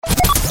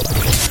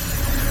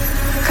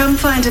Come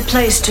find a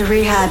place to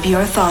rehab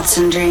your thoughts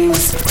and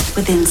dreams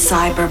within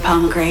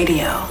Cyberpunk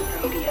Radio.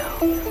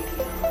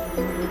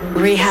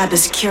 Rehab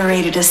has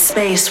curated a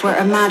space where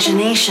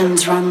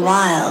imaginations run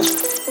wild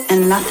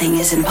and nothing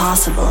is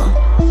impossible.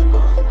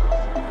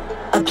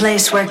 A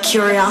place where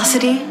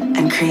curiosity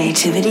and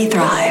creativity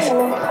thrive.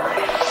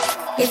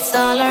 It's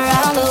all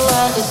around the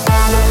world. It's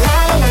all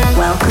around.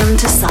 Welcome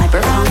to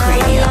Cyberpunk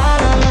Radio,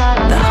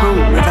 the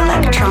home of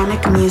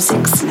electronic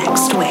music's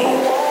next wave.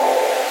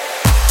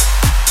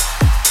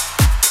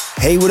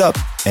 Hey, what up,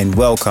 and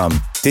welcome.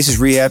 This is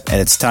Rehab, and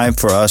it's time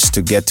for us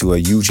to get to a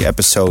huge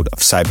episode of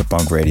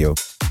Cyberpunk Radio.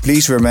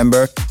 Please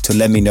remember to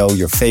let me know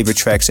your favorite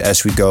tracks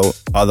as we go,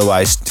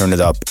 otherwise turn it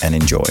up and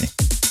enjoy.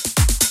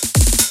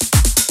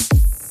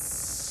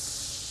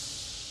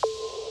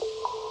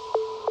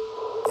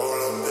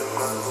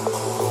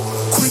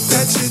 Quit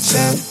that chit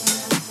chat.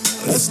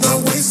 Let's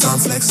not waste time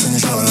flexing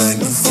jawline.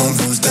 New phone,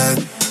 who's that?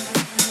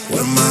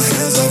 With my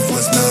hands up,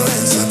 voicemail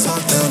answer.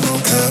 Talk down, no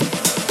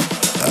cap.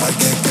 I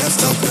get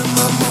gassed up in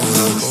my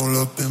motor.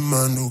 Roll up in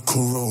my new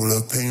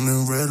Corolla.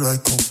 Painted red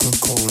like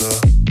Coca-Cola.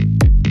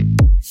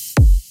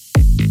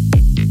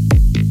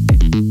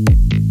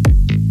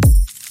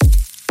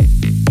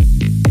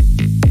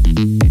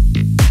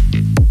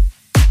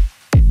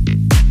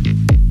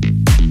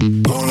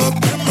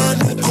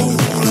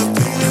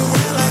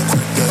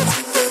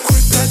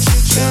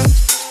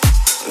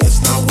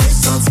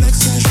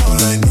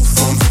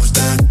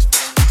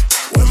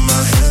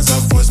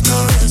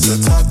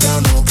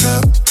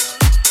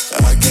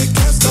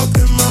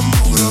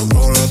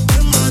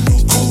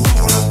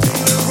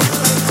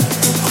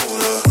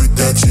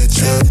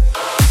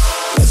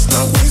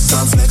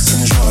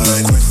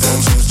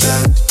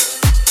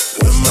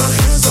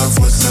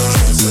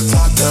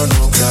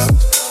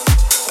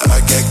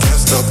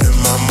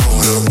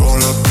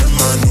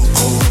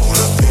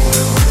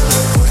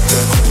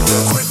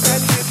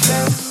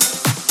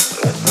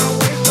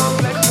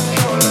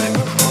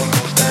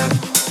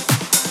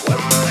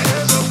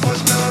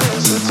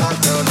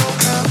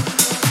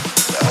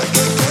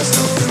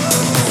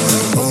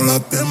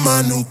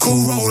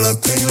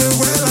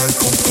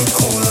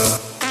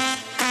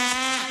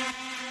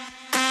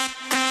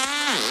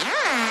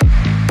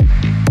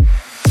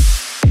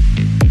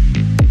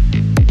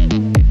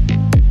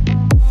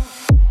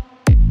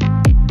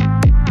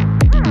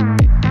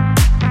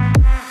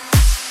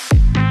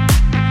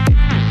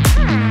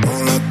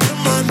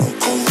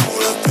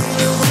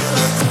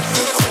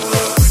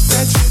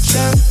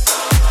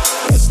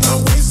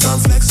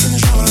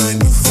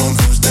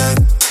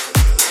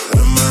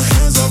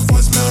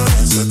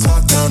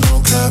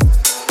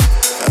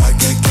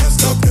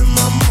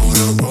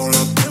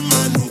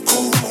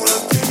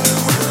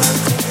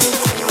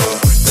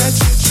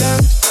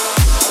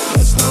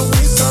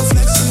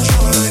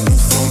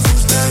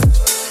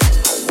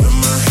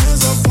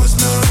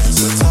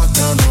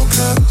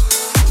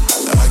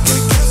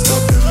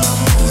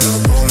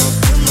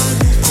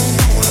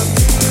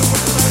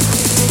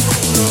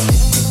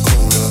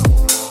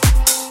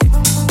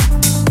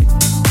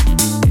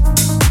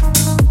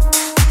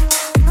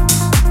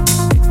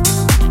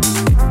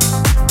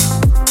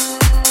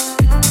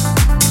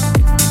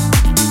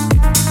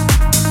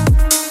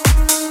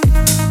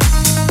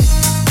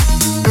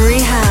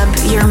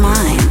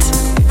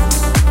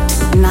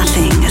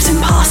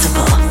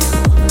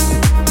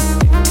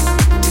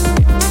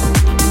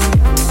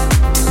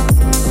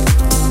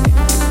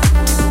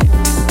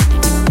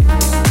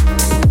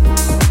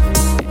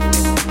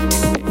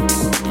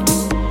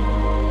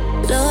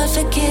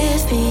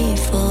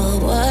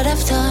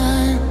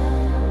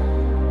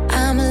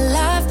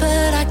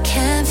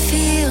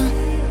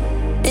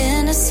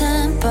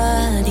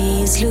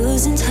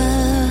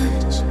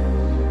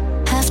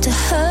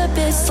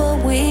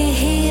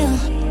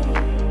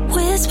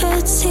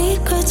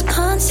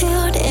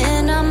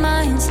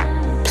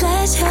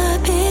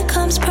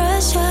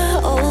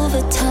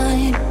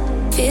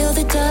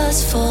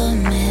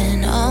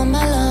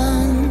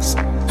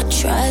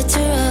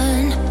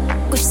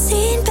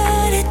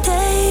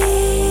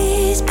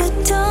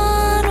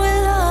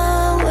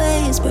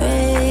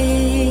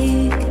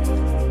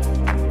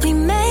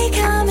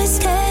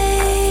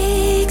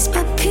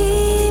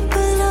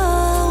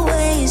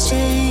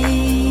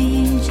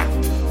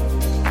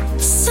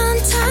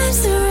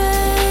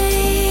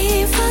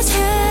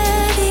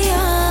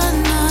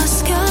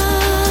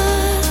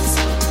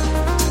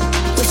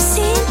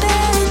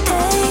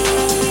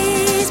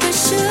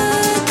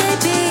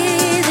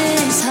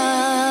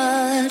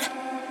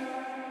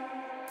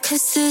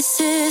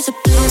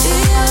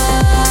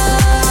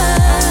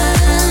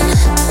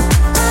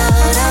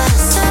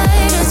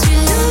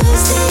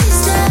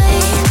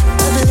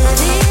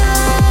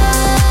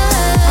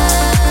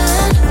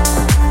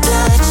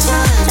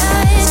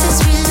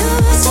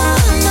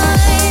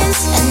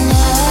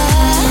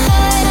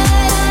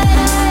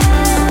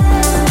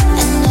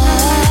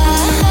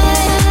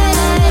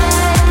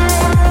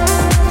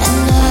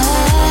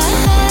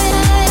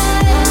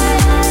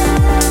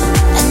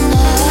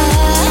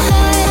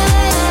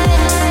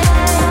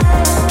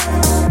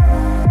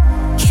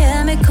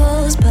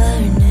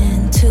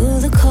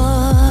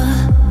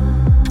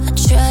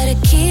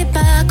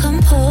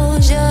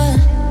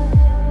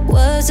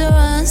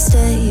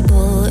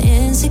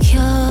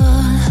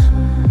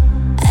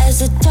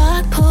 the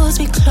dark pulls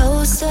me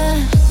closer.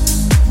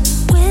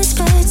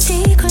 Whispered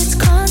secrets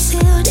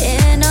concealed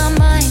in our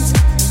minds.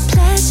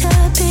 Pleasure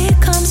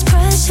becomes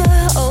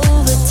pressure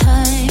over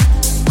time.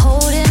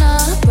 Holding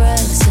our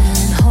breaths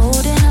and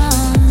holding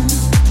on,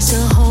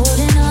 still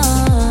holding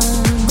on.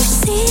 We've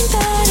seen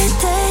better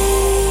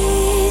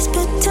days,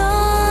 but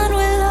dawn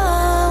will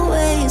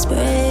always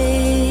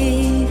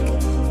break.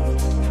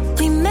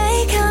 We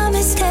make our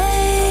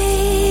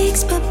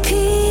mistakes, but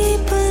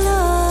people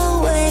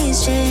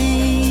always change.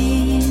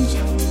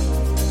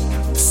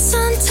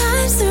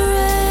 Sometimes the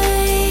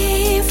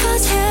rain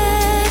falls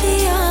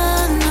heavy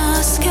on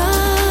our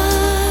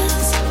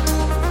scars.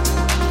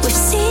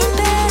 We've seen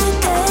better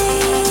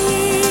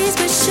days,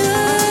 but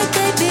should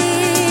they be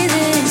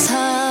this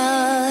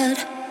hard?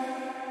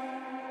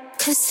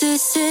 'Cause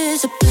this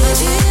is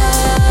oblivion.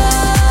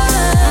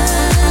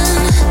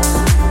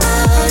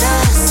 Out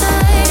of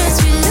sight as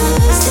we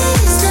lose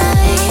this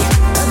night.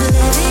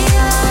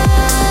 Oblivion.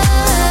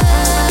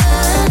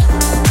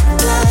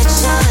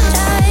 Bloodshot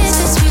eyes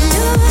as we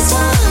lose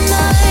our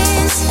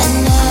minds. And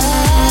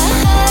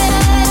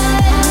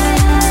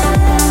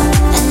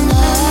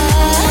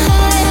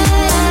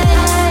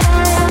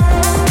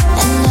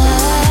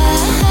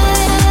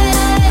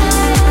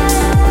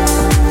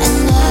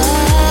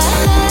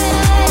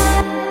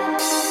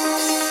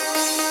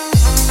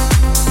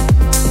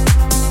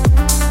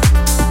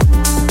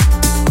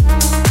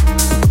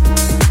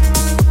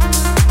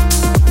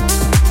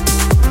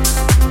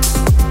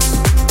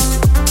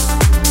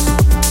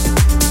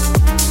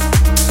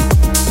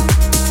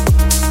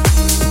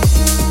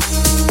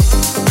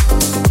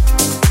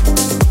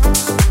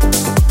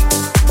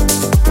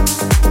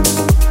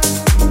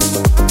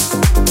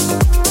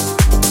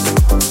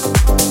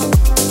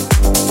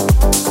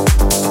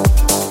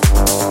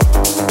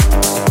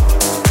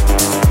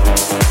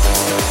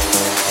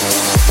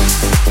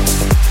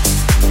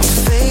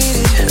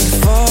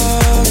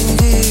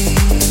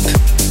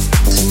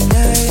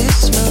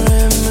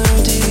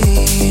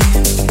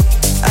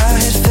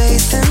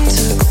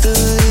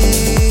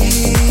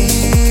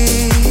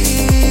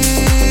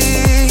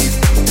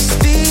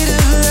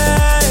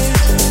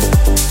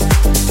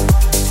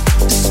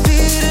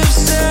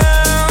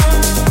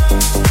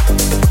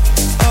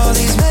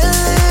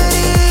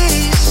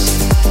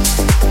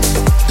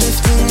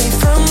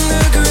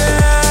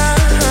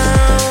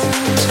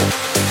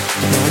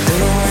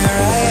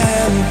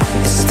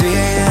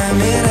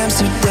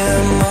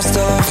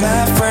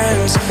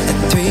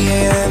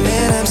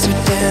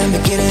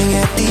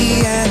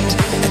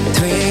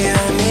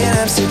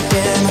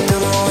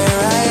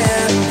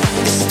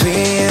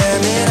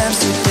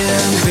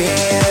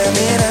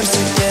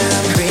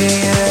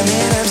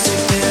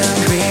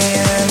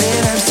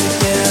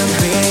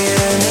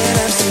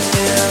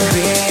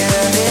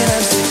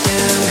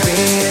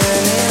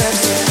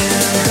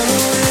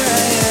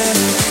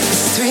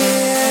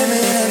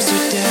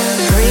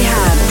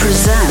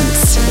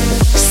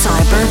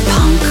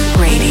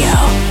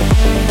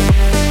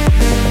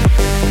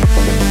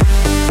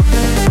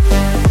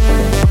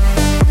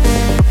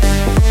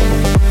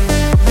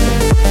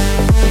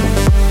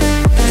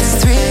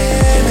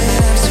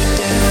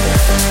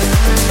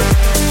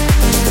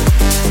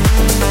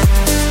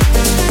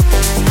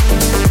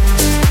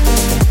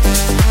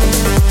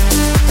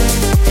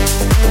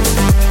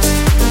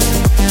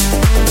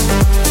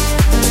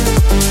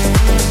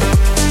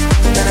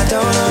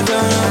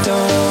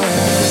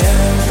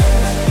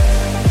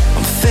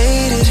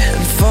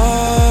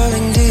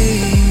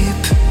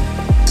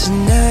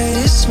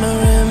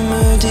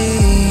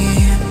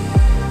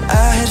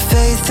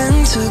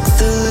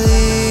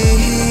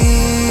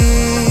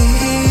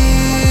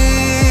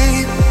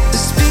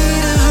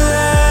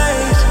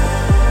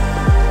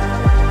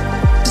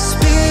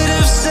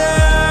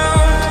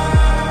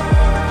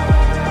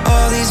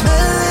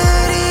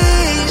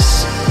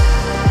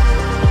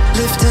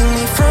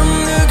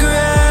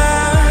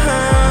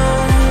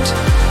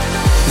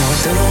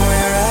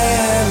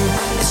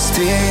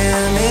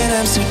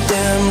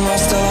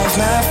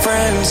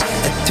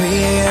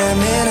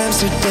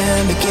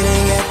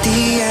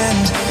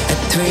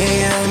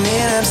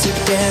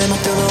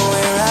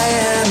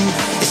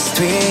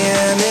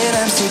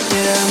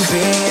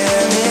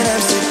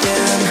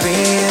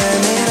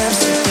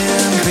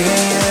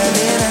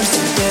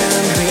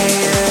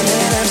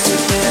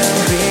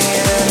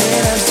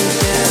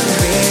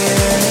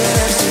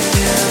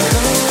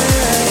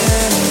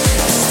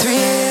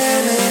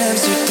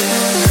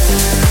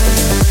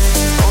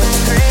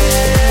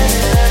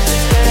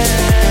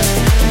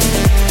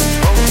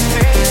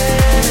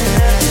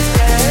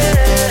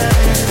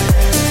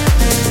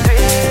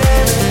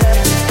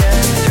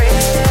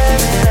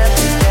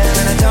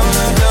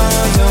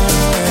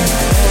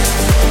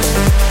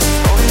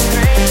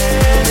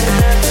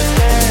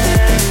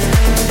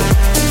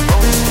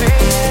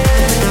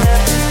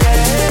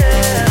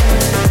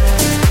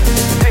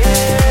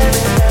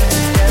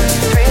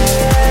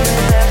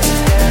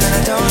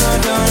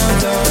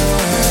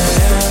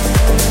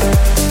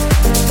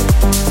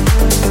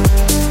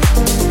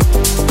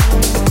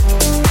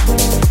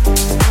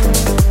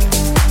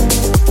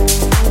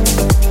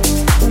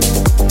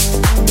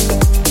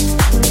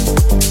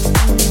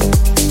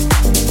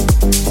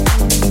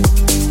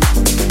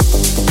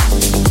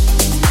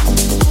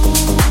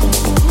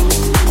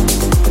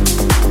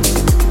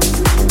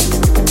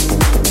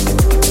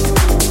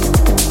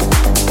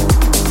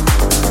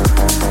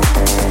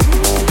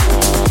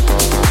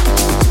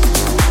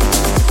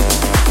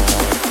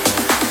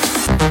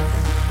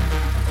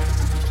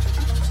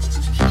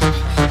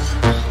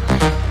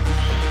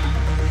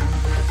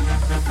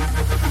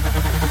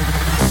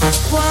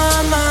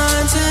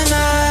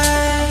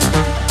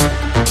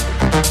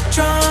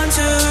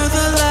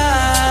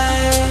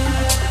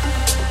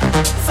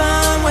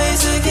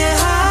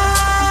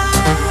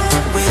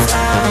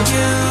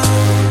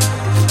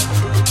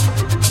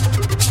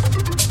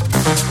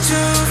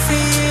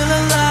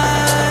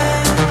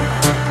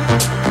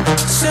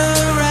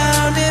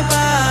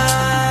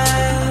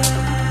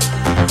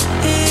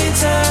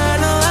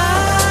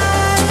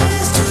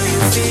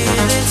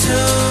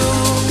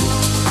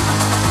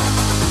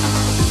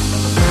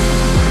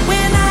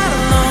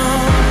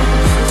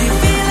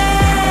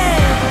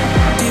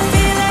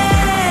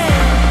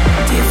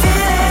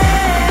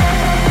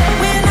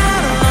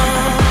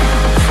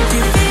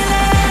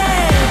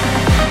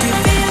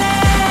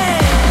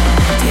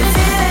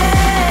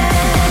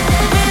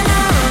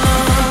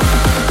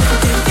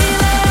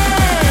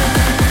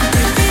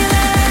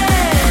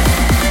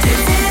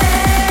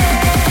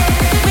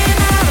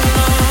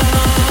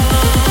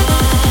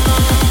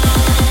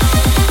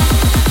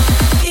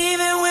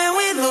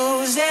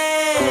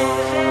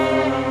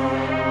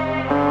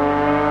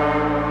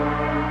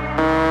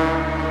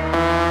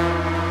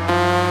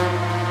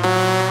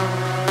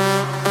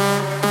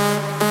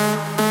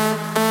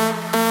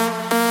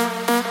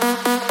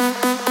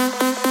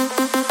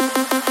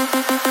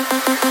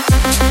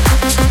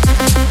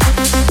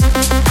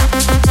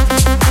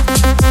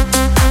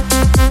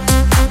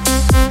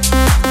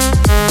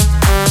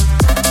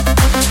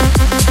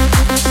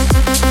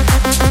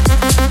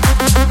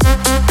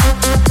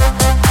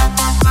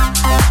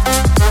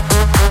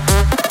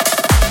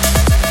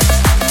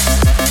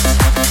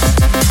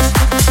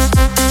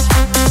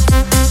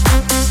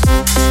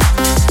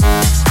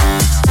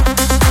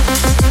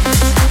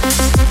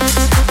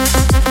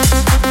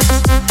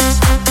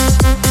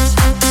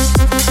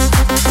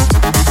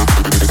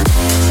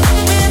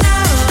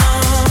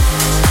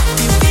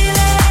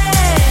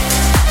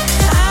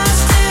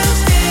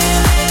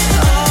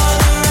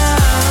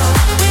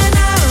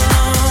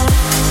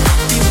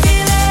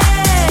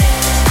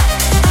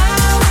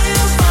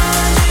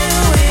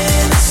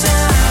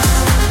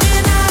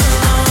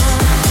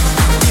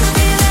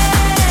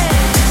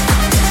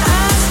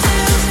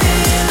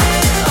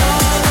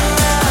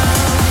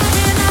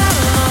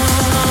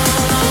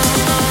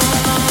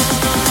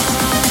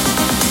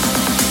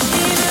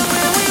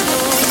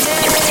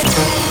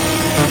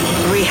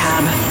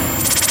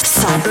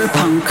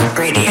Cyberpunk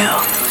Radio.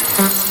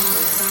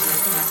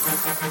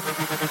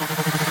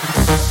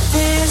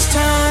 This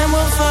time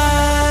we'll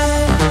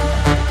fight,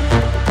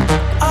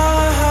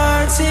 our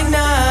hearts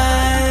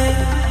ignite,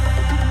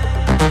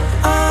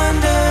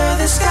 under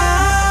the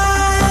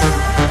sky,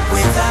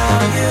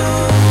 without you.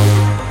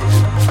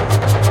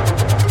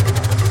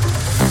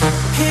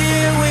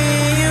 Here we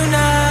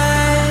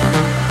unite,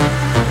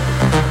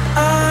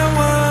 our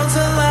worlds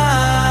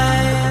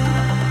alive.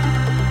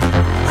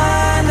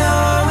 I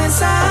know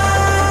inside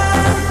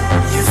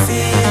you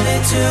feel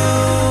it too.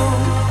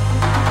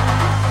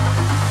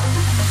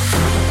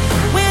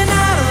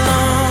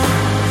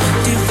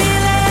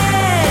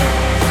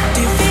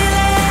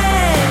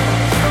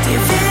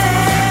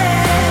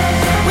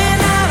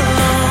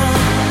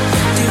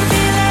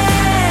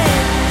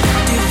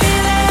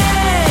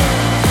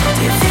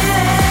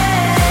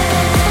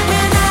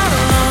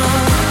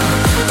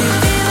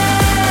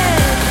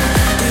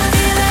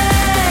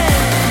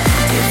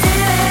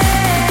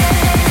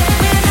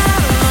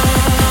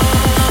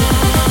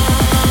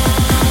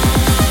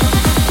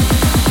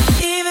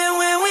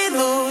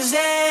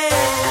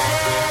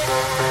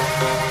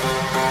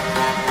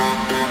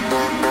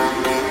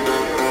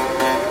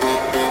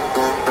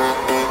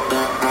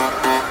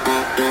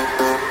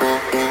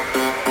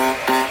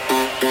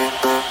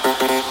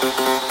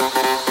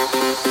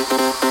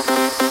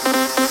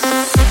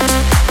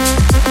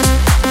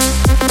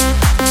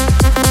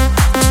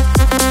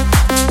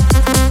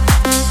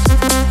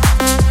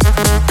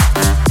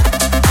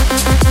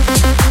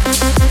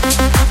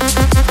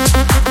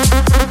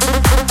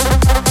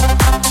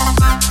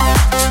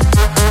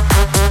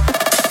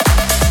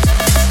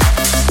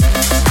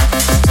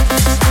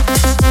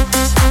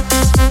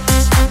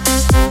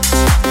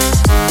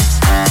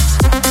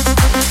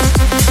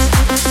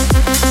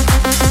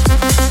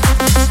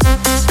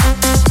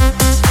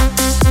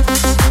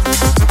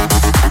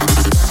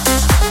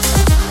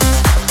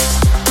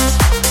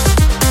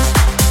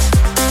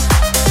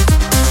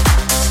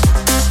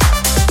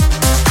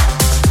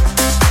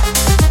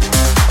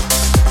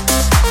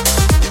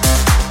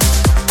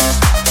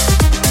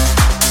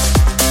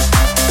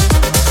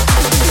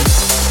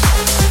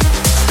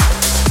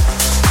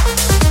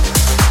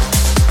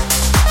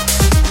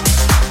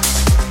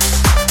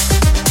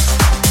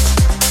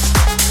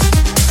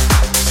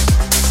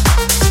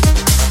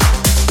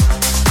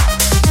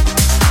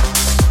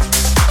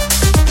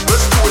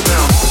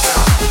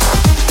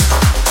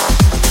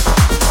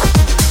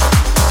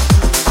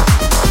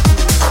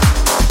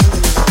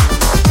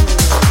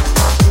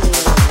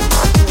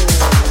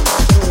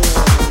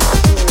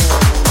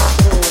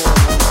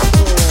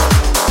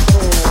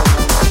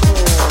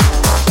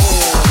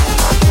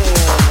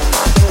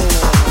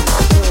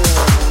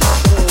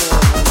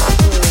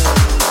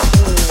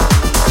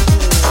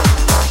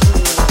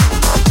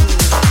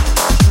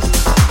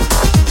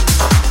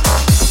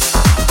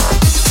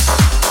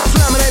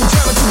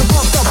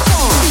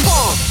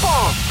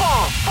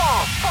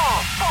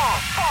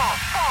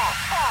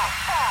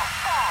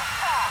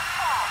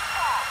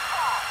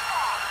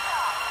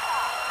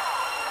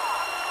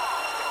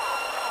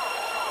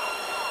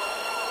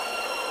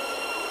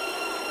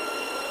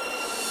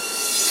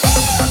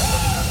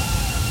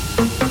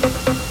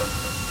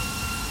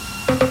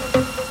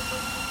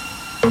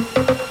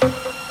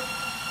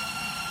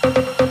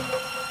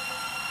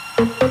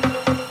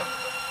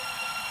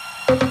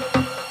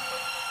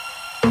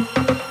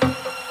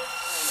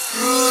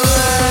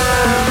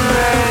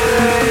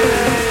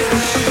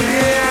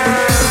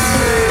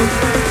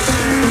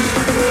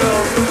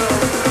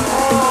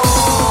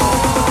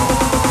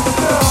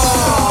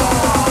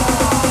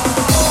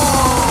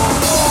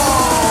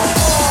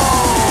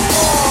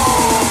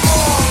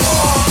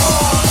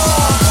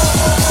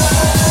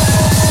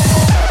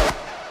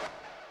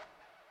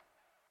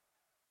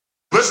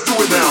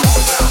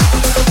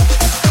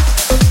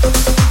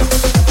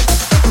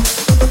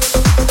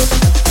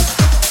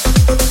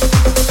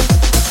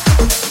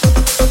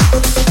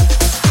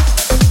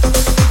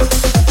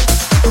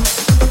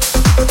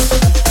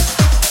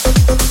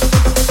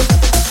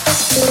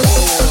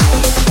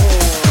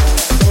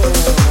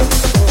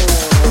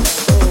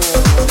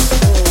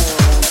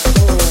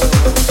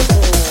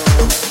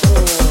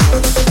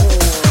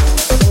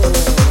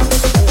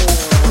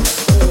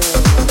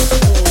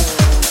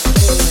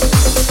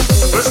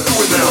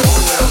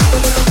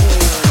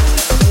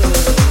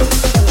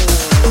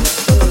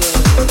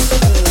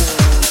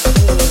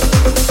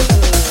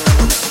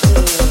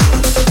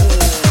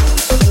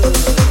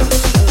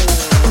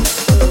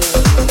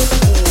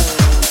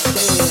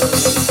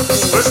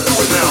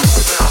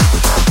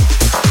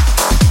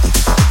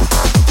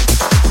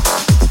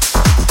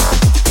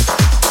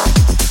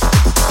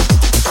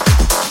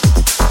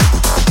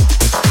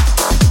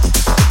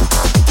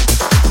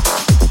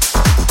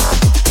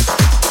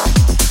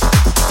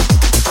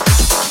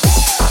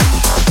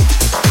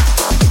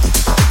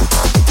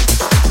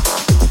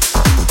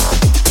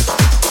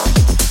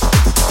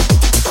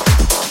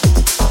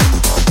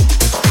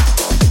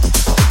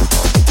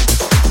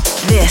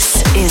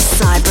 This is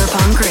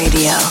Cyberpunk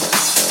Radio.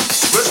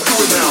 Let's do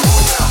it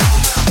now.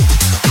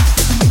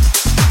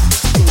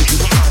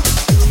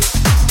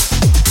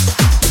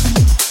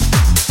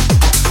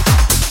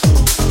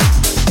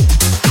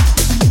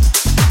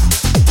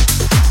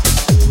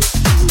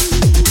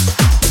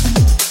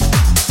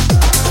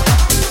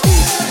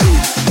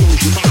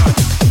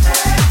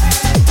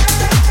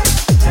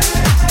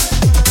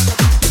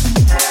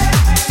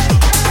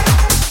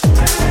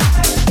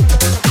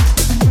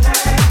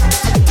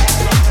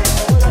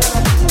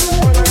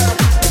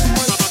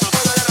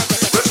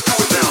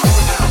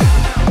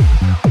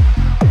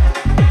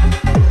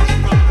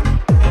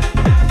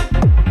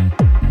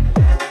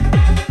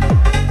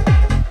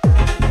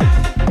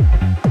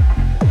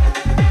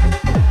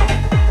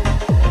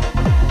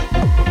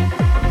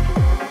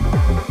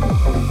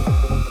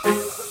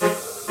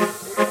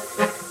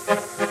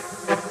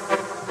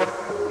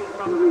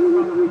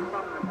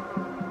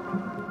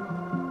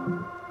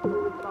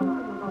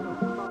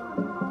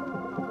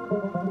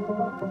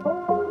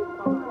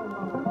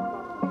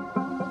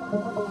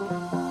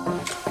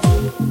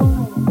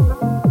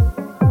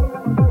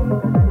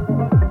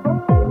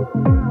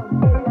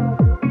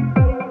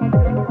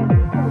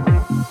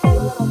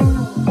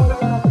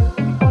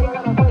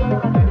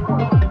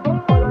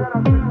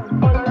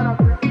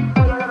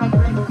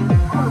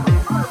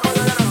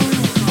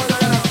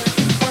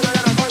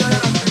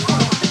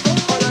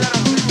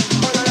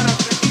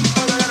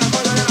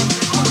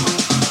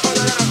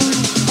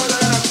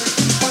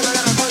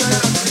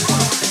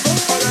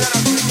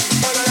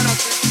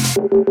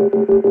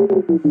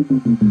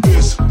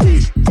 This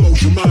beat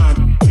blows your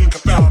mind. Think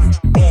about it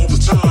all the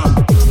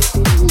time.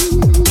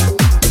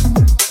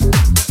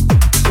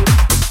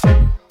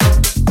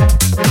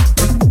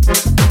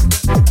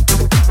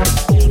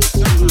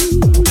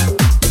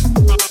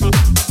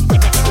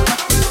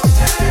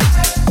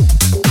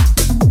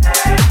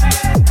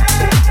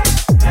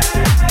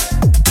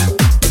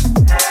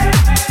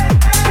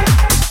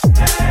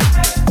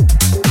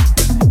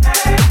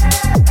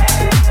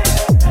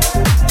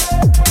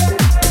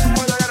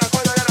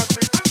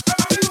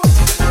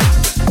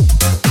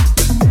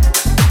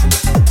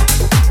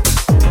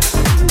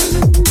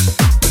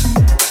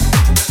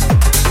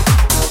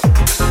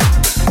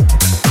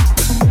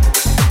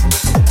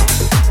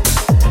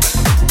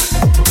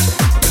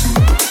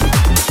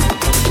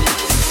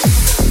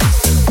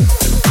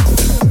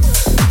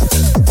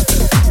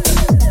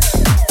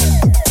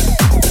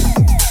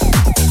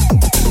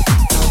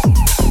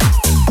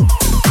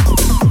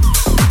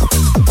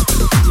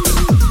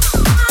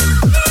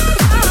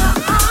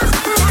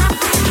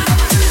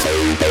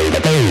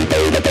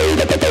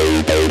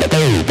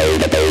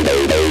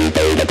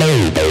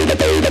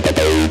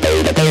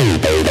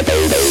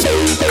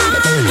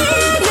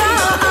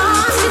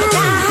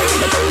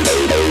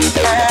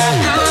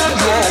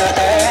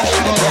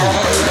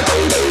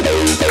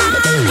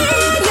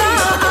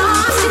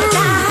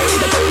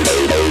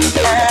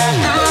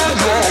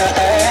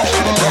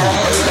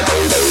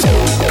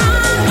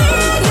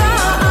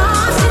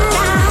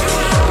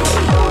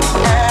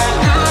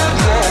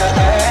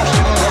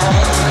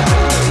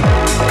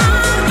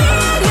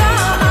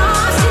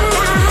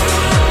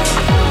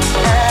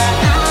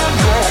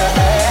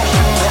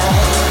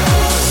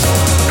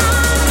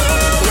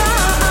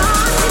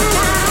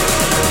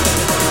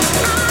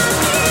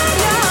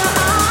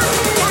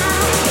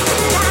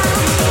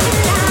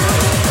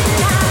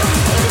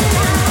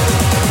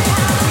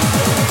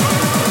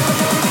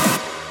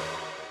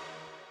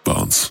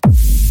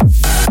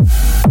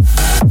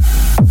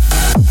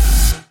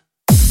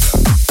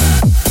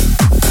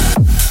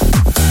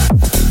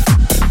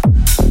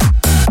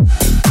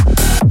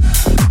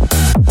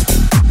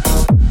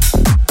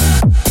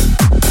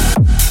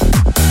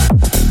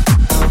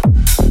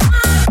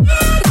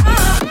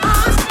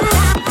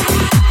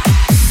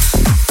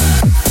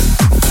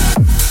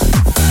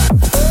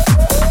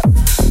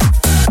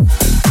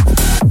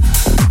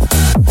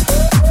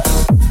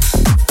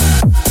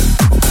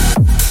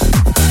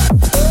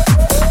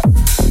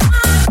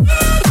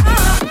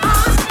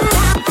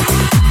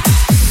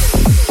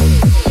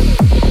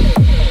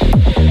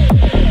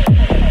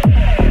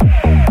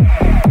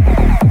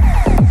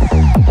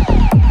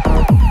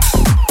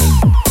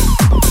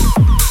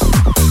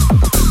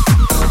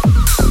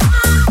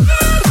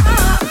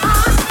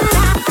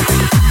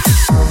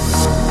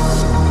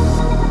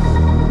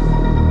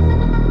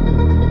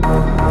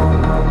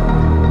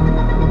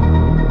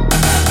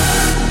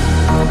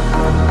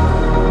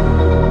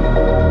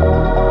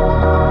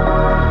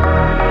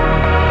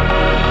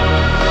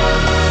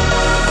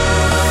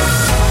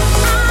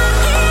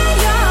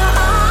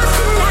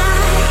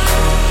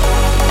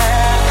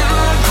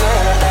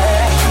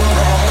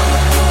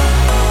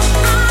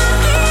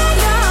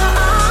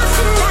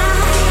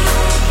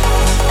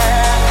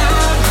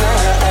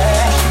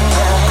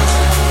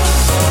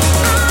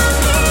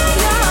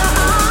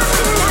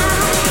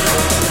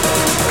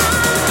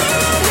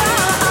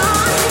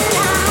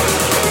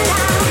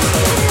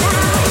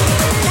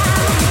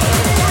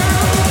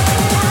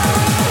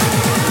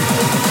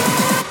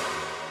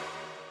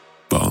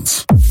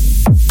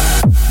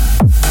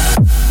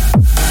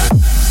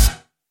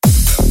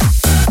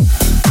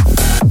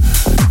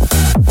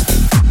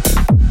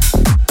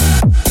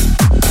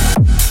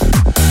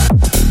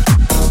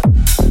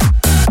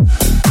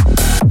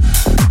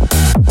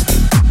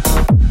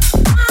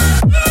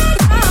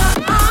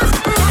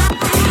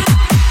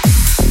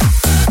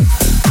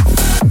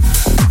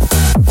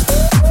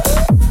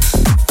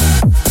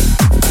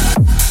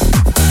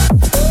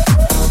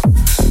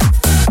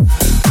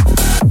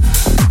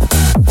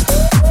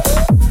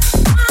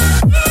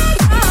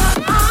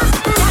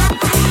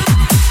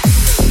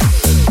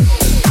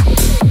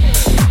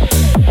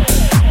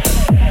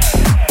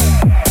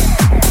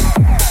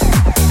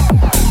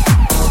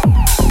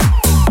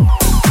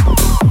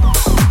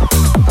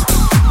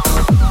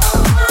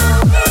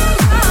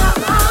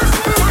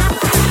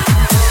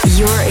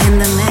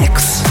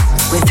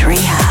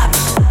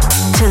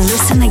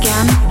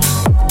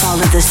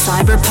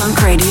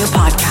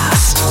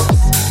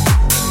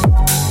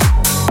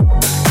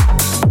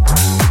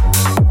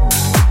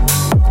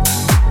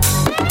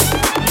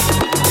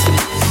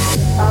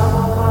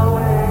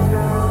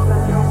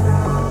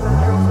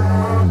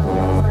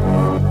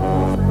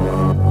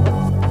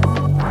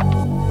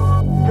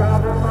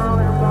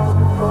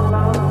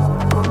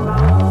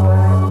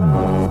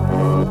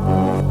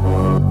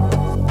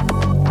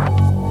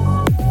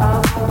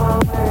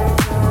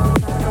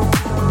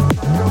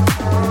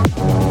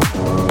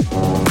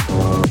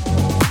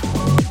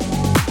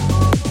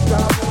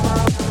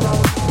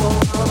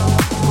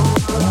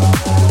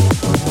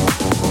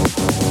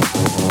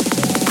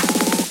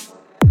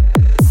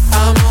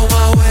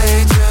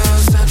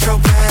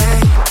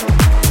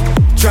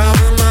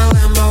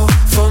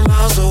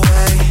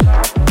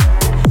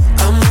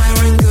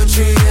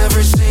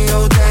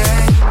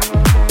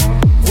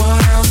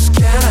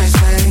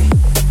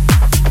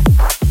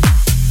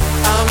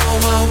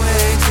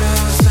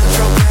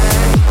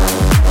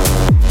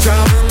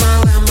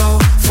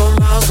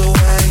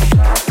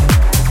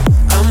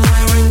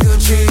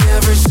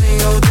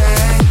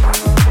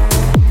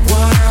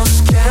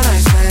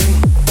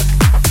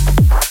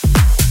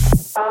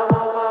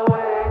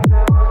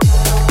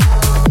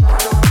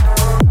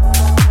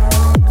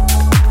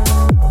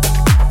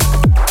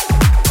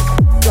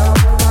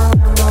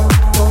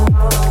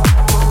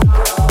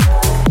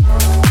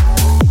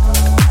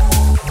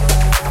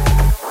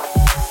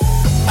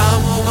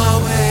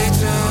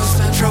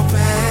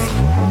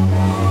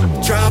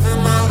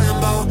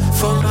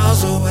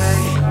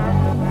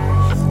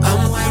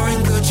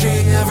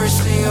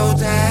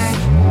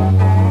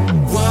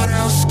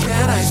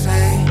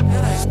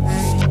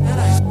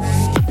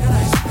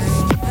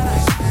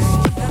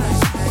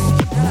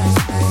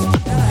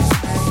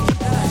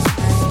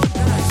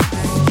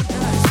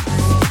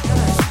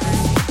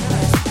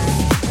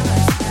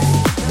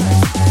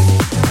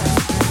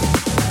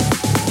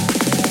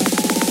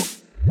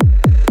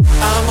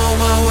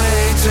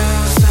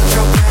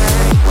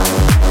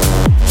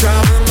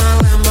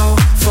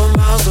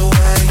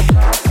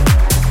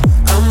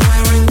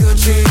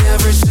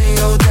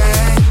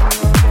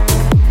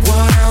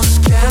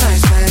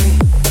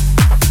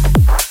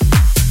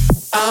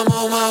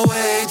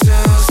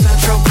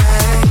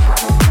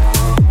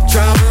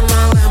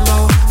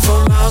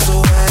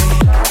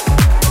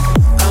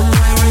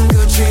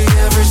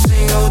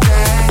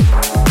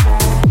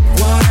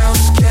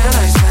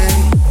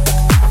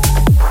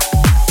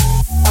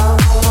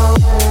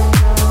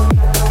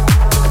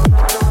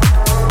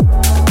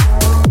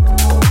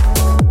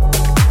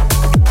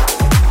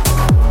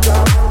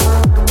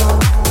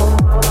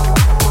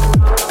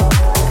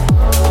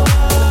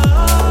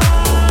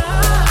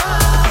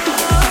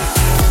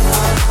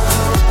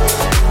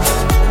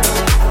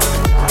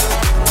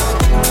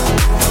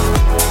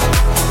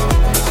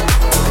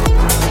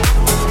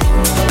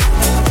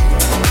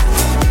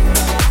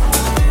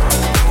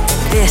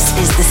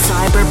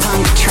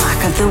 Cyberpunk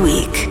track of the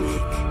week.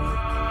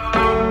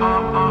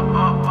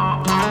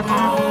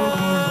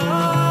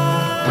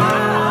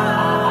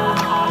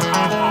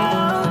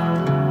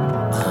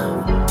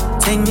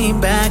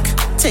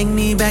 Take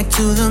me back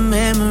to the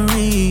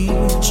memory.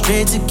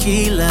 Straight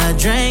tequila,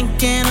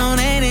 drinking on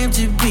an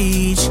empty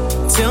beach.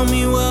 Tell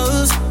me,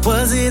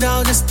 was it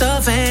all just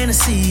a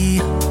fantasy?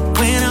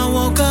 When I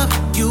woke up,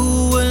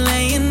 you were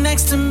laying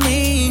next to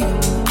me.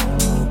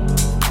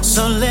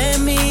 So let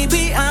me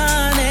be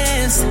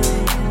honest,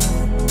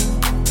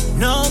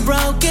 no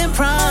broken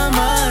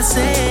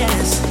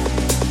promises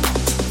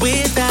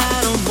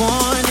without a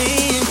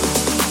warning.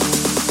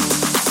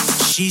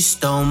 She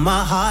stole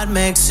my heart,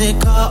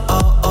 Mexico,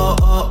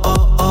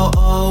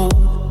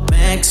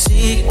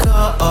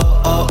 Mexico,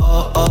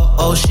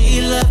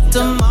 she left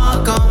a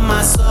mark on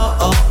my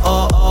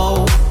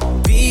soul.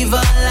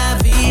 Viva la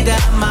vida,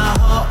 my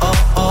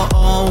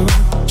home.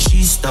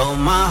 She stole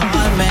my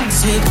heart,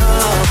 Mexico,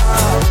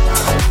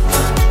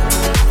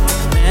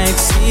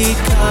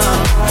 Mexico,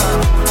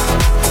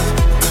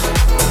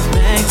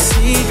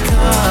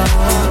 Mexico.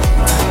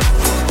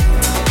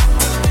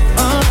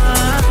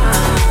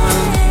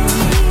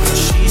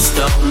 She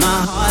stole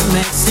my heart,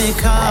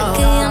 Mexico.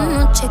 Aquella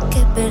noche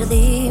que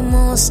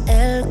perdimos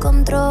el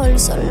control,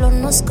 solo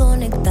nos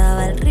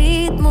conectaba el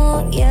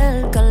ritmo y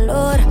el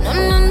calor.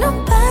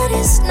 No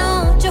pares,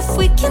 no, yo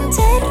fui quien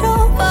te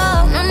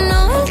robó.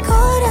 No, el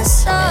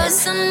corazón.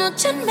 Esa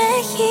noche en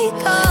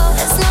México.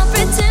 Let's not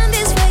pretend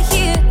it's right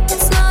here,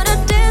 it's not a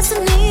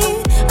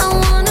destiny. I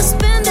wanna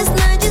spend this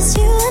night just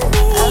you and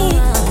me.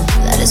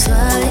 Dale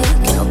suave,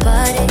 que no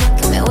pare,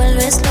 que me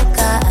vuelves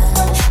loca.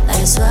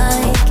 Dale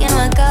suave, que no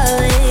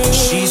acabe.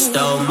 She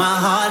stole my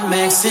heart,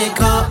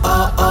 Mexico,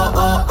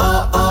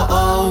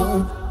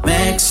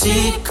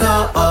 Mexico,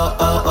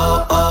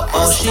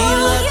 she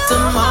left a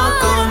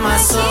mark on my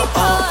soul.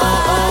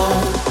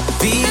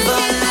 Viva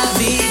la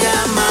vida,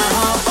 my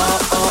home.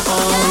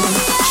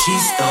 She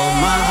stole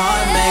my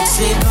heart,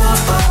 Mexico,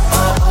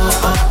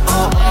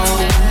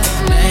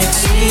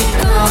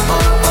 Mexico,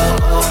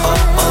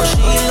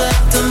 she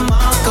left a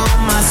mark on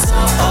my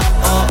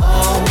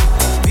soul.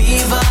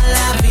 Viva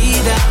la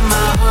vida,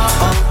 my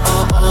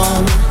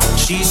home.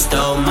 She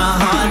stole my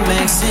heart,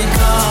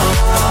 Mexico,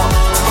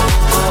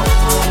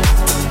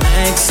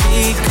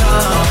 Mexico,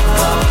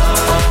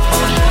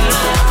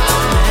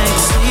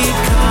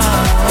 Mexico.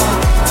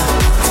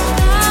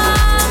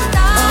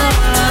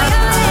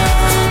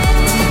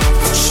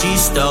 She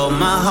stole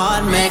my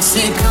heart,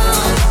 Mexico.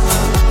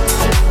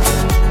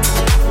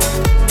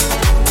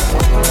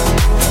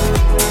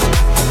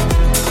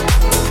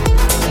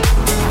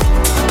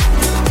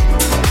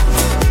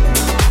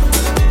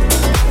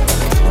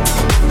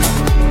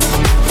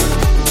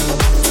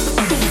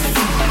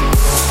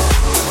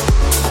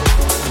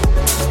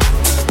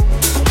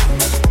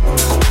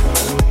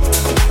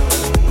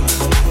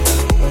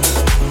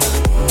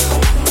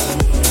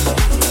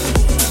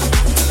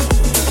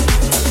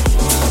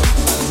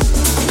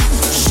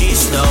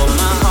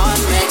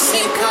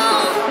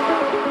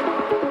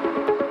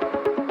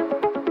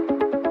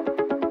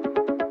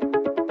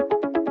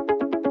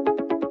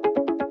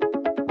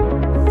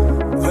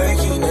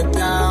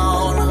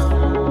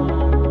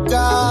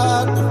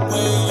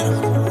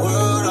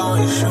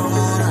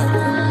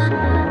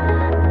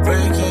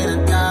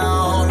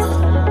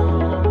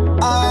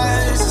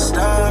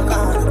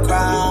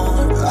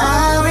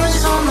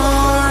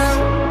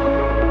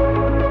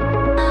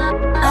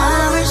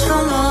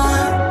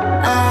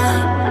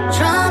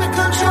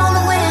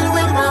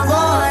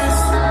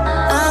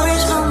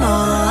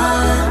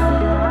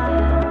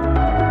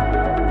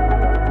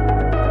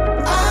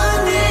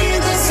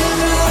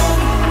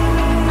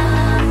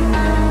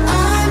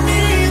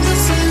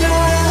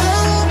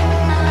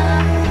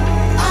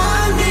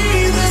 I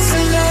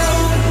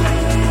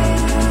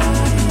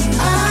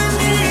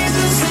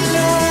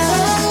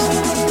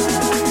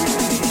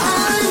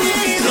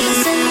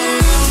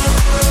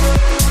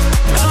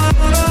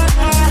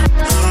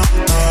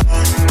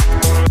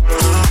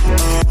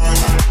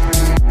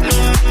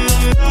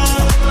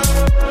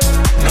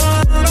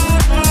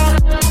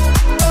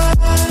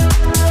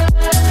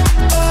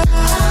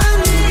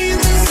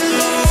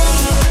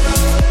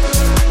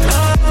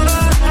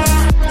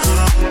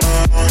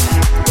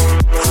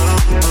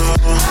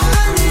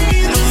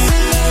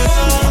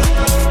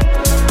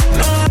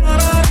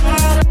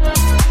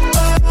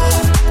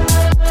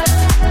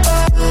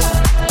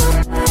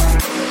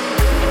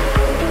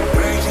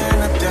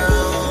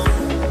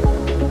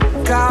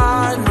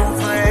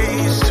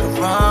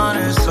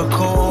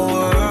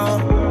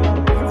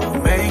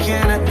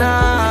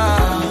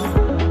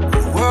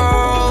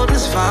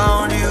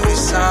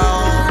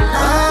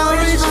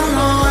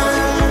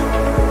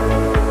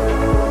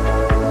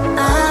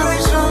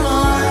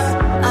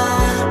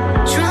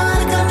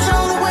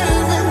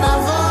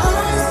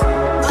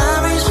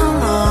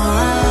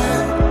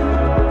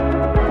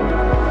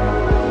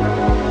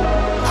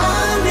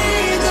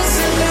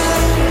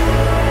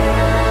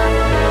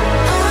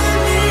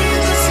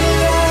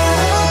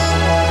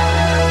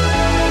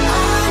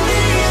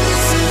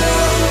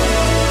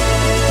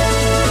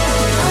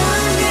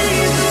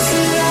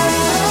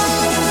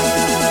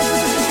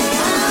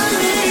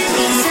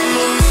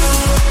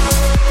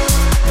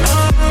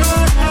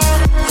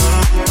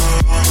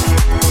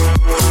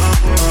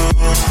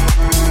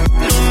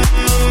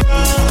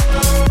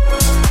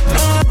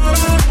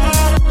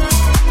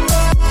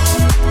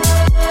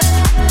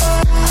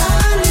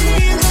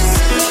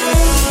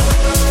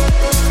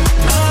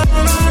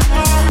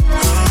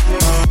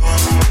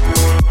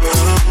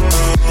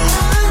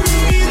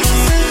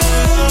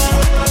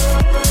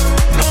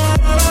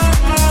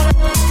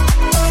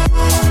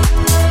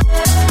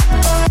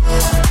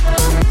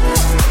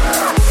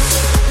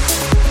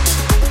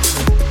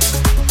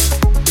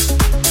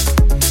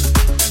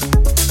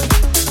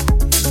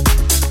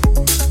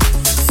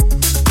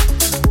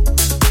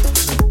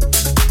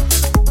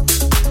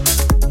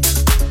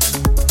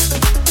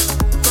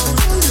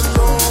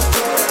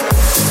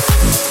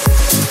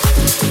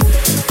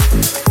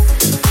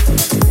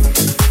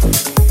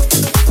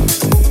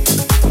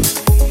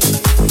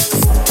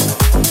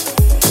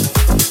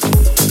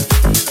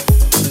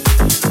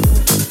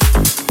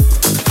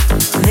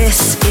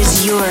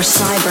your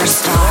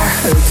cyberstar.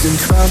 Heads in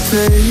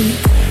traffic,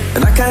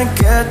 and I can't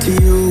get to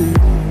you.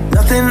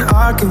 Nothing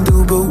I can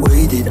do but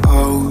wait it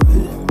out.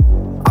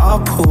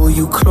 I'll pull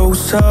you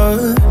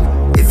closer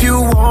if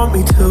you want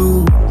me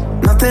to.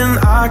 Nothing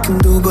I can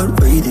do but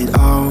wait it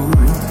out.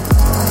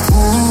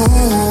 Ooh,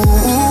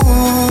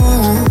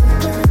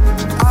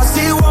 I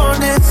see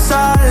wanted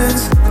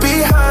signs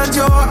behind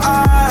your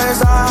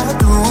eyes. I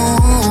do.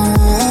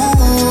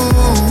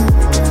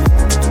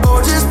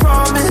 Oh, just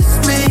promise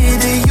me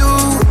that you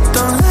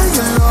don't let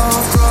your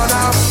love run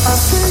out. I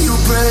feel you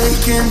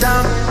breaking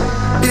down.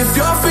 If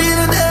you're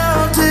feeling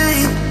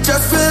empty,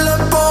 just fill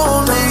up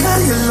on me.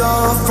 Let your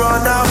love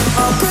run out.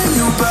 I'll bring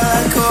you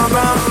back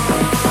around.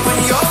 When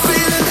you're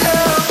feeling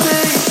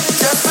empty,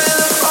 just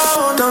fill up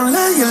on. Don't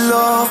let your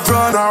love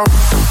run out.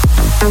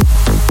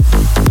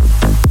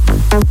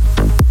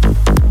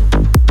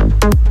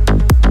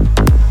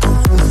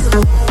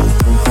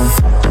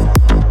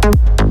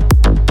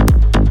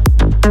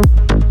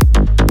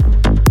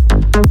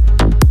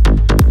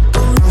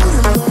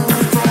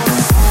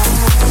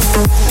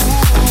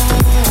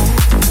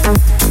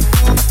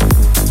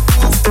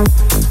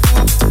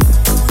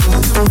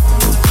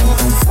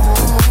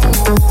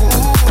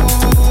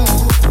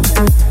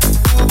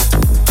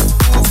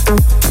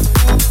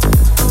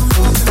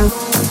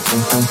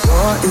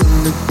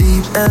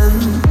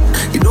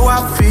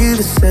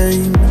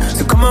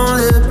 So come on,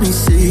 let me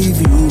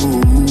save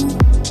you.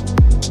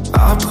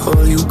 I'll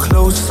pull you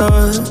closer,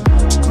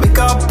 make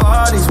our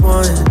bodies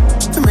one,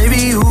 and maybe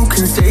you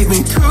can save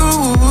me too.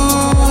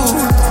 Ooh,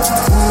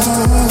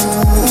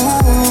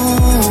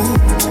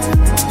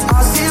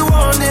 I see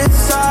wanted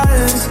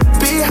signs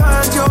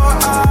behind your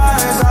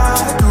eyes. I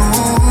do.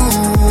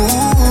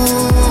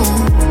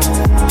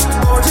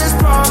 Oh, just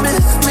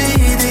promise me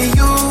that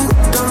you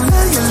don't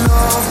let your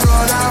love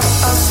run out.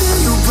 I see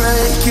you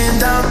breaking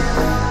down.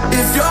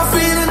 If you're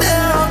feeling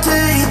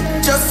empty,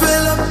 just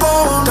fill up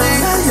on me.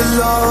 Let your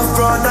love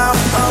run out.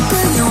 I'll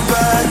bring you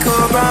back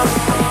around.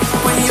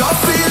 When you're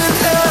feeling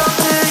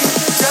empty,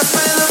 just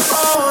fill up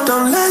on.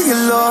 Don't let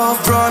your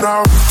love run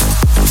out.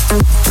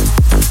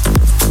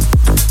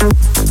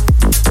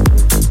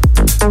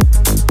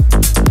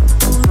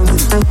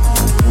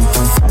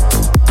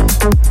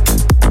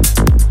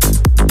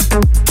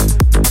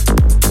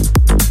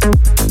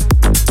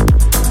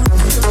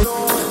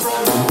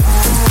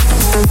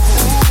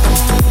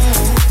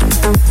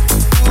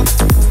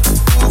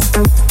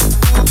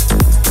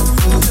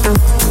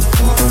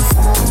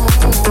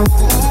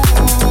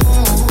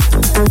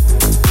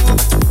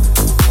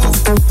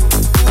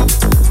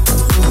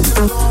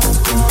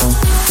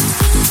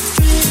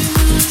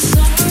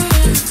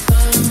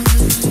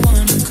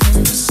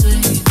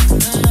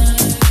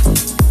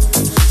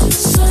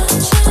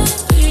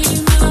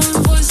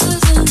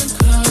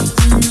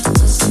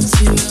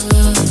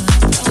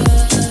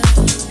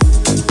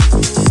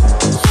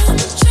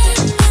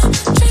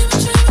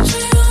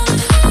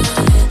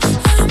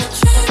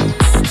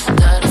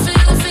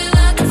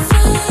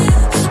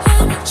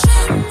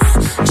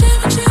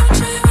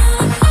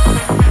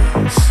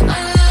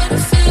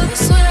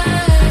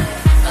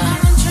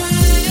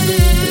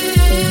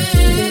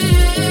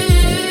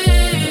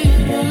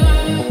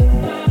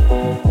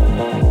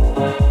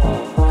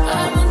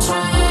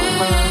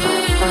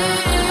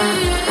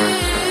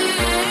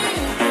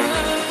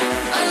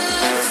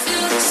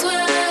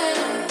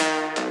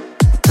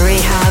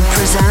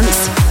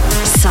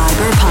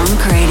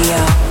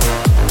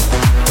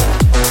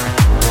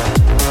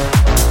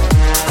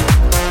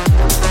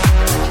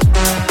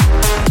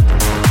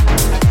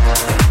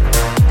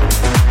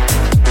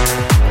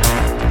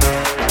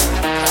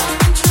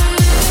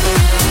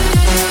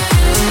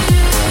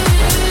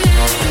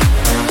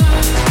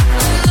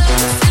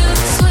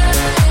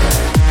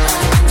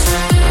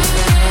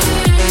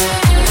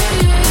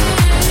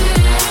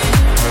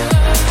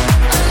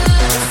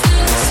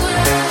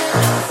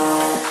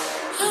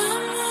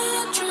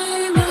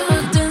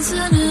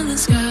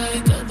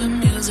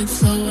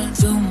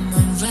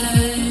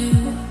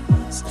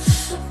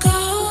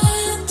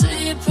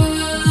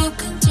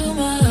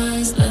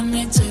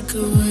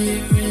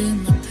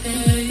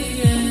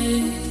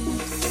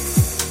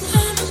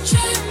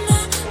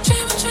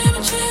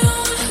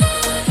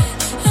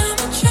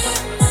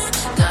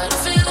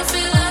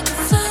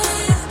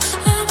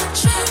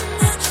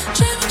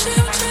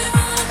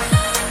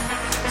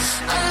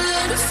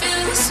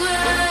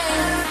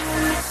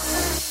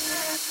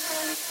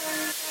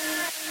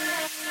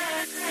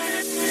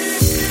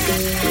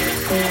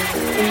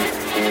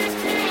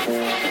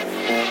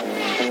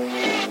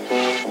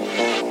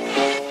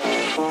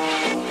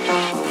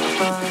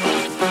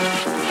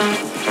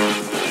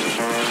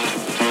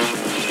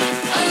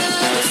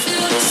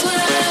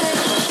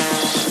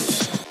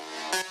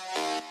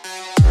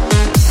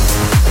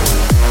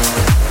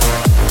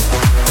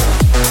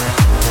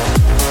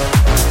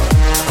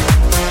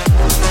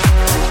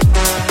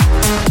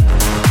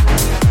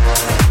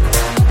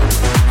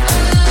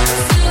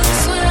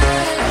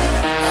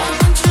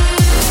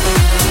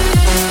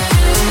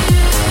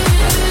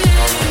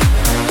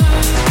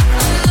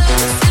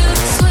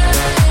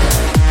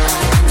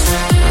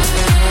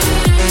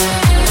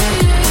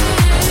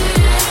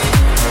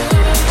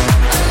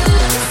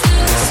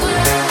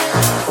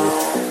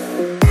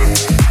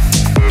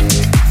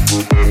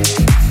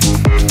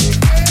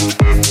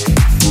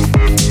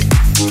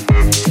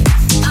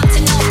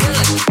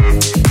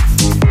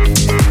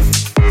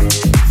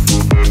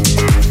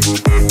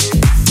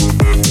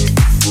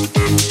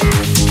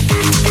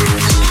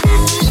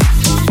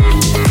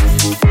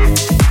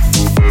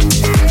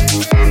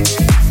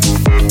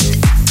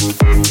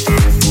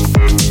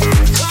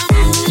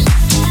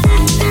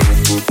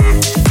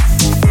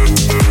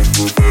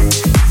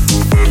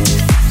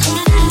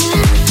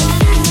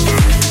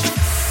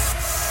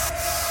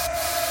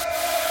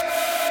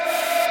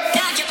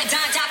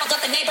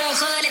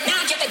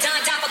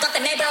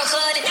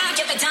 neighborhood, and now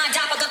you're the Don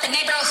Dapper of the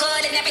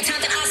neighborhood, and every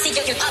time that I see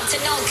you, you're up to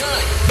no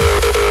good.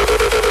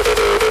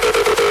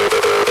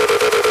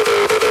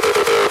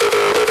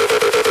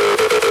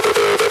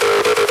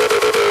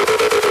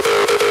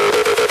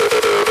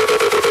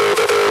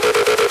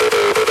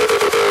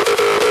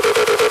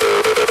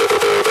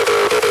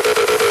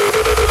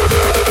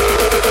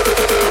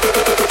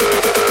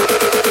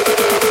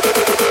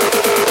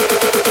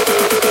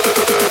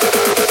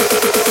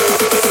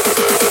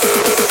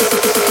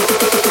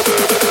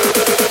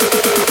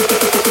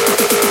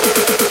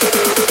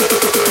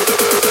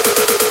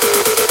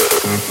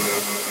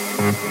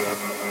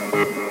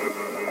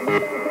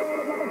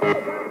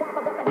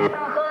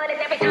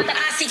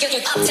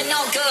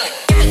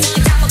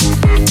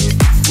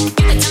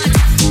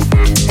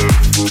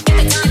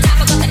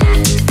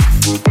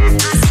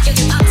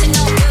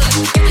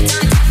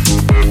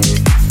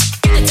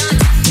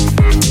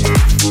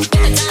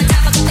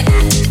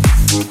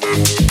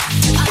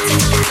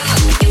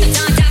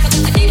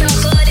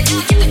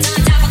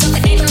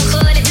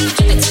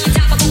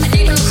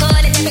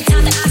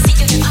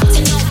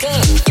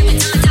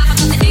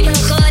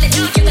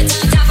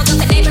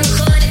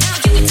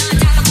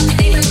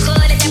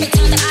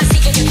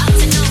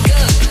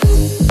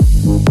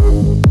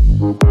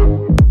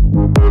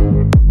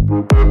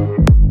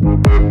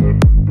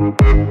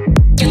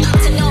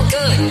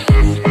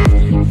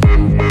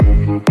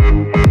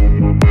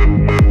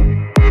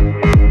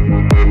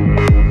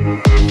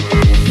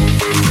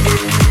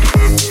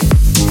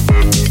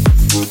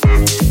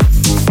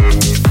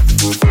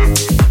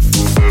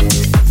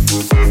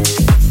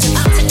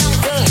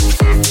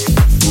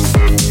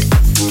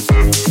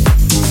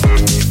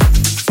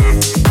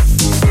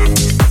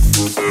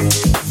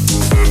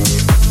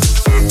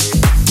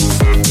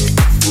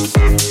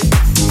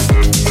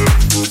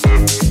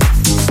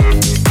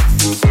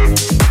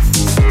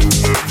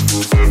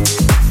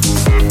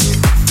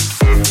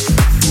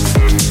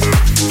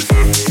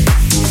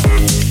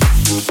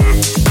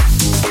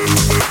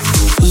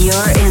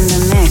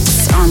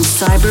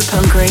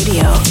 Cyberpunk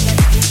Radio.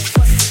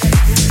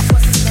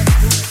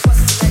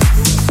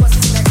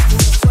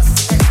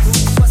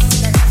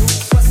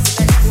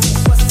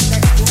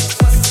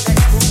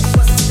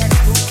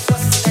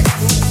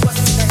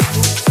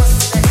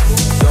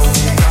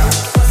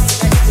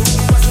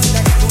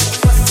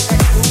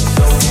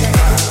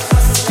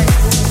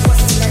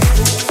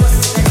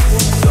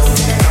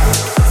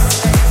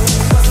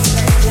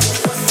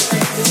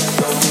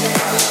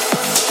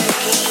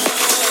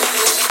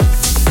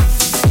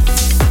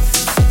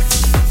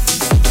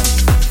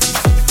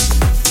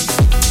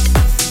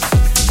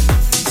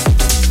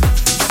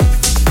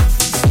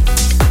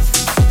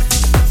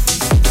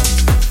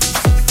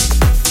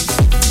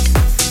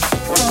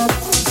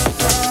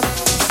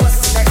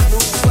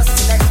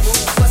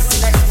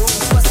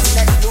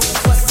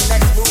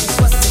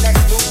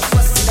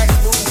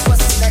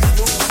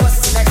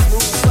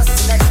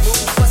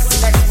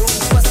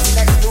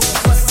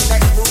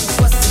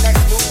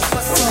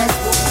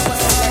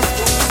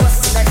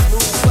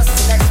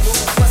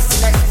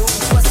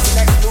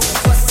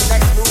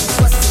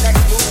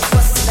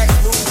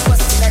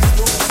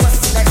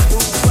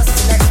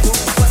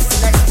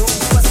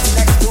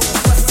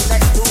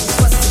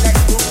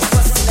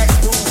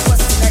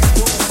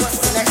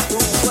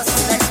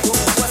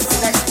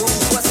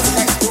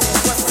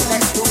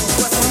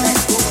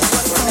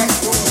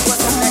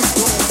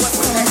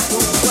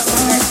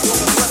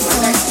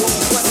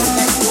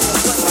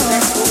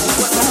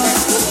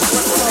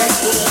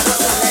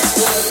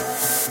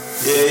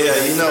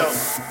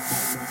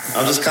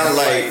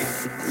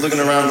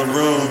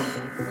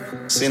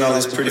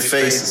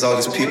 Faces, all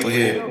these people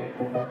here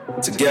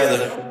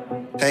together,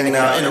 hanging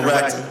out,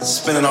 interacting,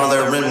 spending all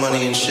their rent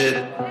money and shit.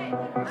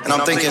 And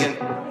I'm thinking,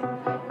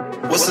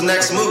 what's the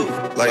next move?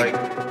 Like,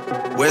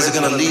 where's it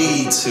gonna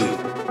lead to?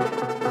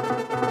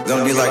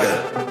 Gonna be like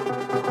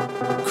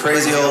a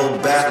crazy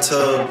old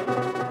bathtub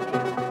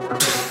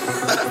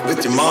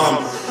with your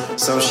mom,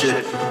 some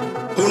shit.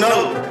 Who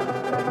knows?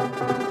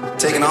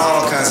 Taking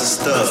all kinds of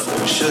stuff that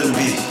we shouldn't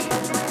be.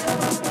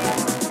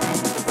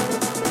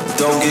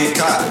 Don't get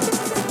caught.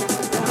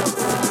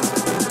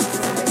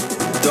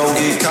 Don't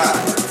get caught.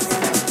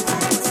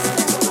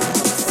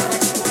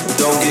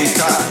 Don't get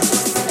caught.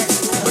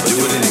 But do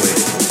it anyway.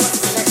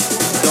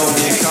 Don't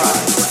get caught.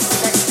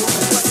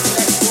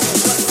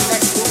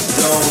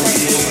 Don't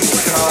get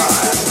caught. Don't get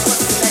caught.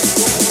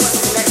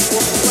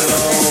 But do it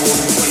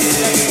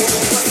anyway. Do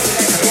it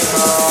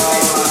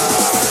anyway.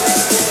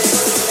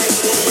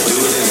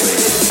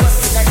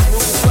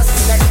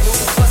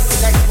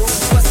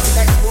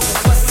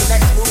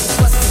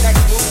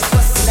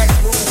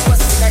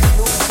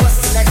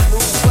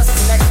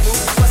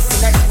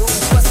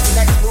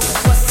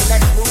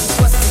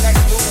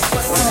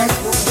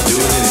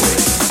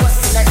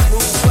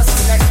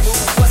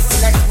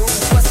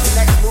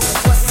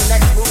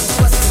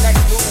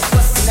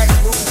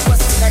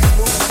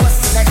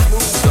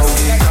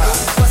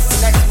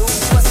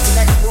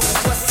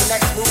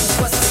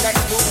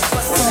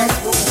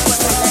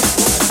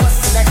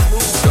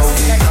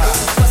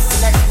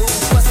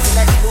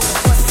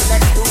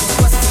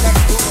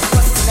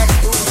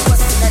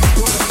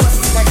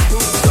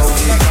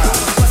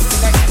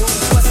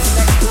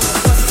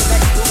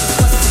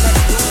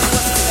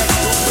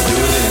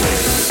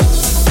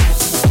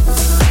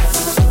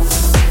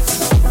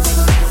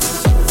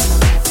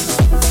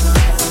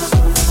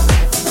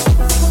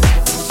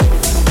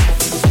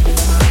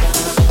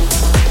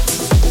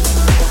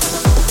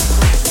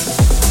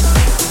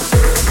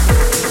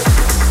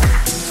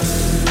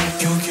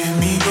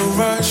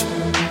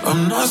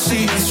 cannot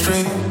see it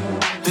straight.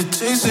 The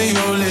taste of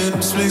your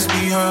lips makes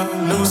me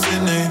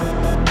hallucinate.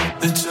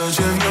 The touch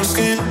of your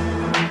skin,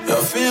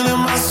 you're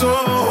feeling my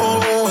soul.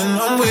 When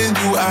I'm with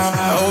you, I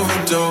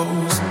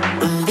overdose.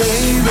 And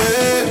baby,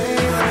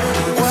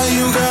 why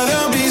you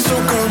gotta be so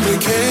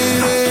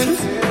complicated?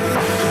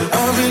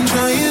 I've been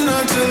trying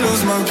not to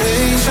lose my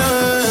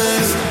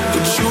patience,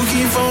 but you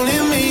keep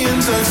phoning me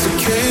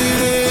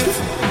intoxicated.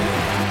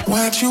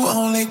 Why'd you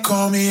only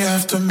call me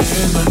after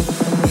midnight?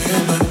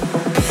 Midnight,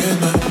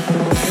 midnight,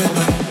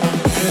 midnight, midnight,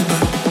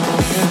 midnight,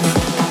 midnight,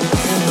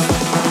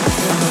 midnight.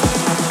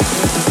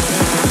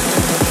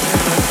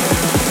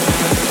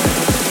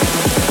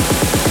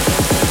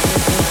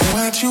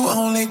 Why'd you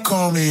only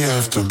call me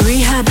after?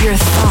 Rehab your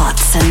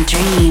thoughts and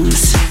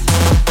dreams.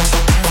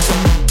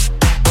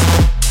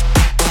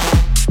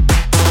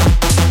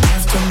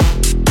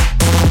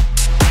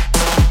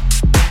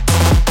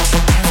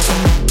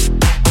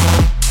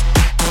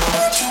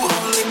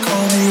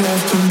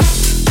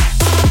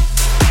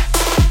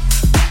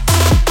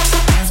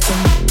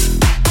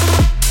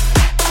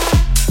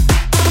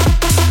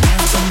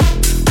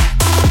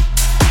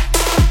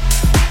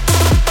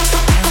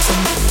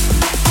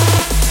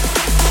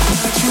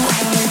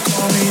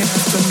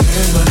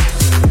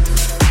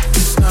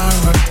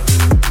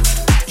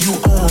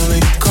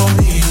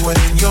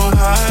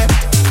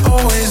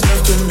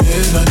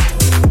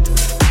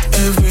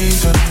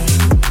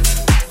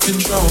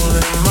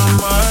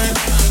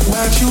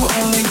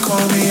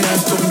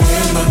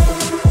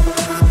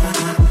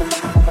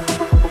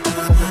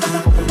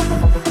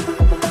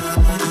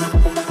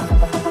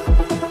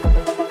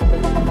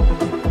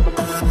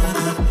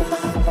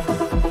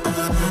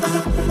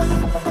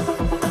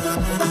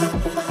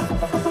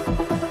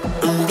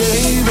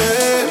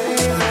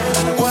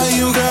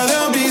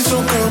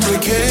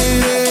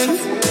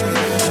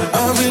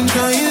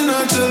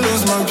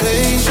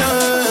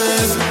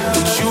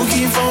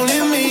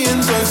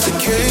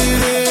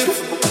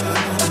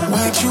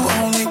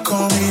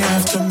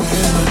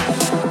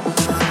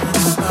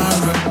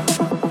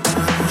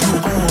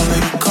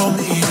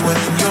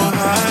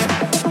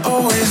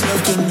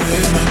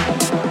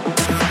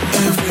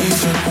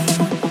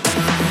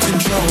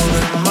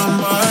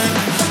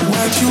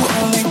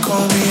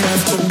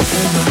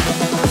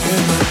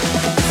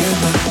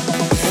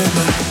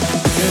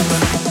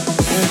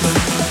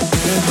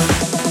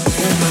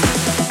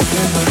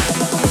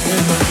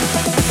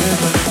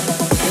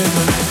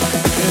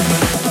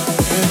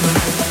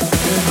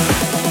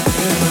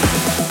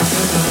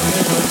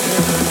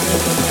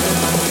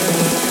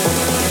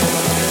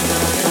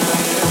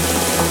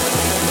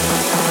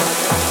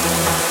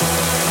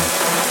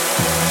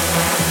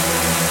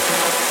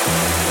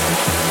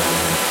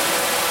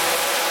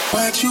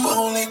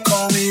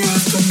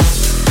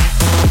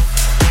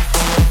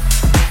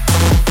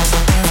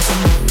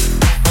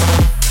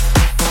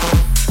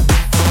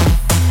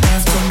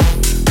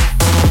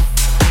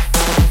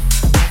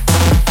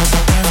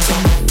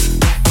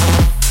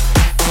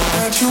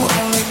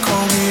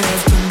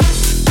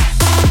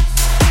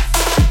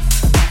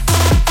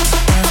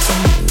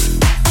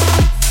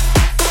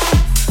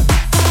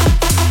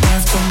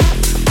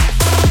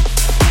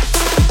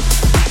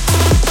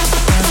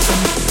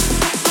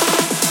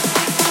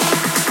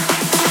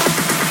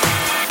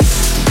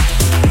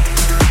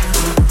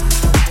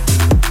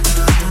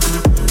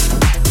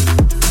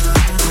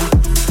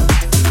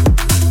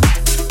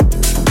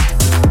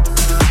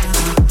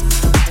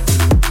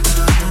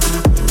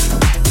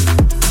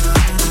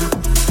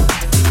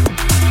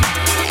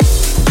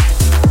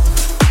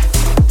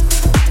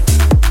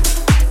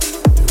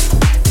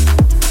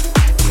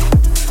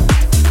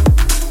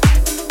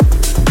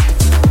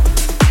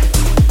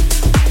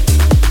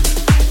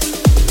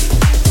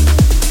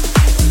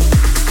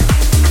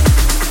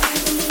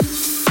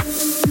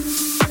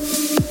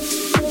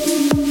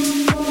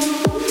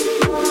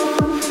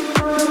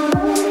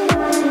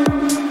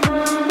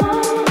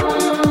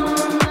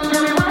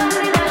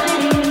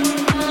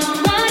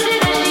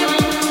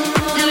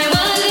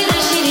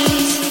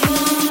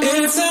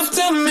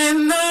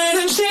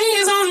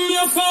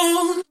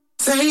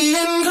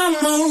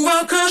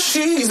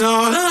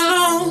 Now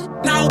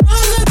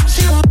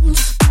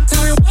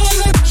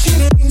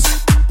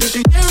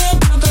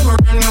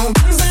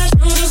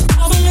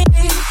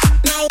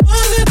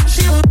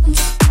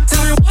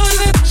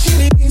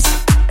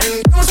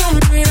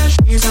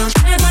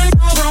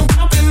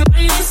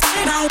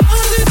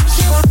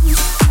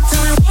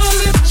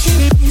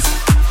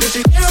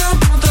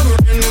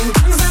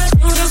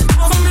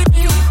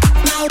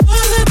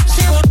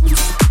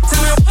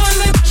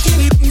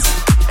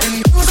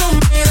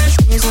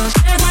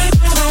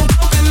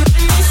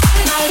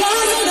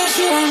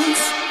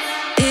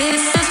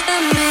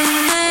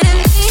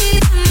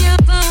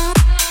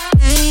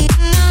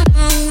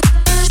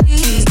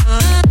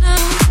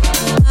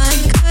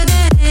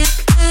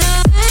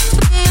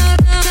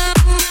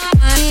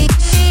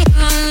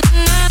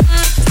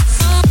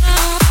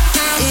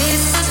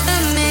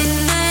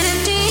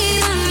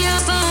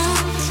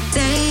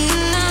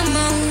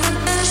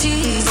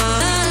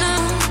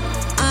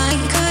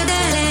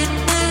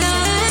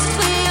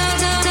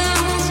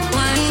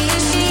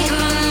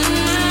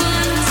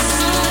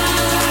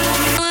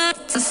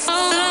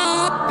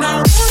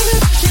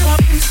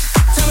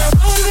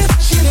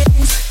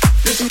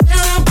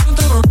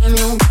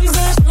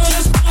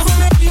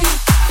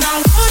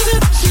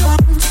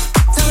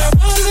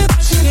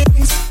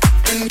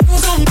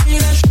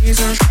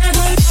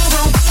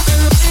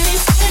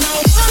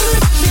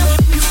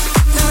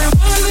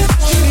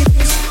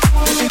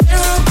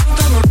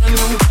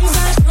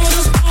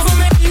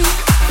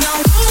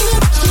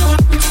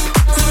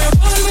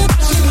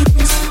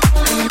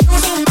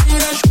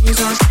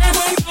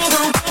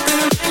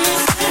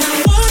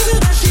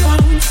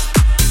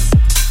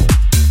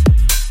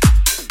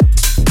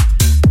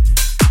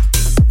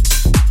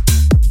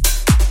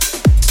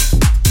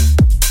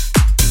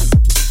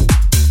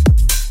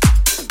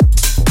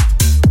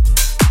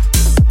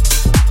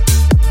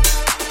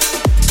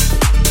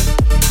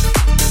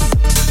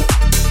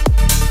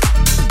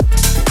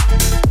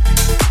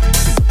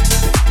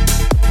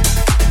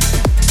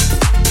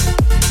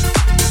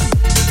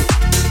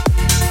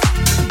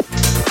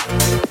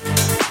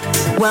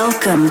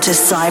Welcome to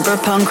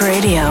Cyberpunk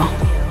Radio.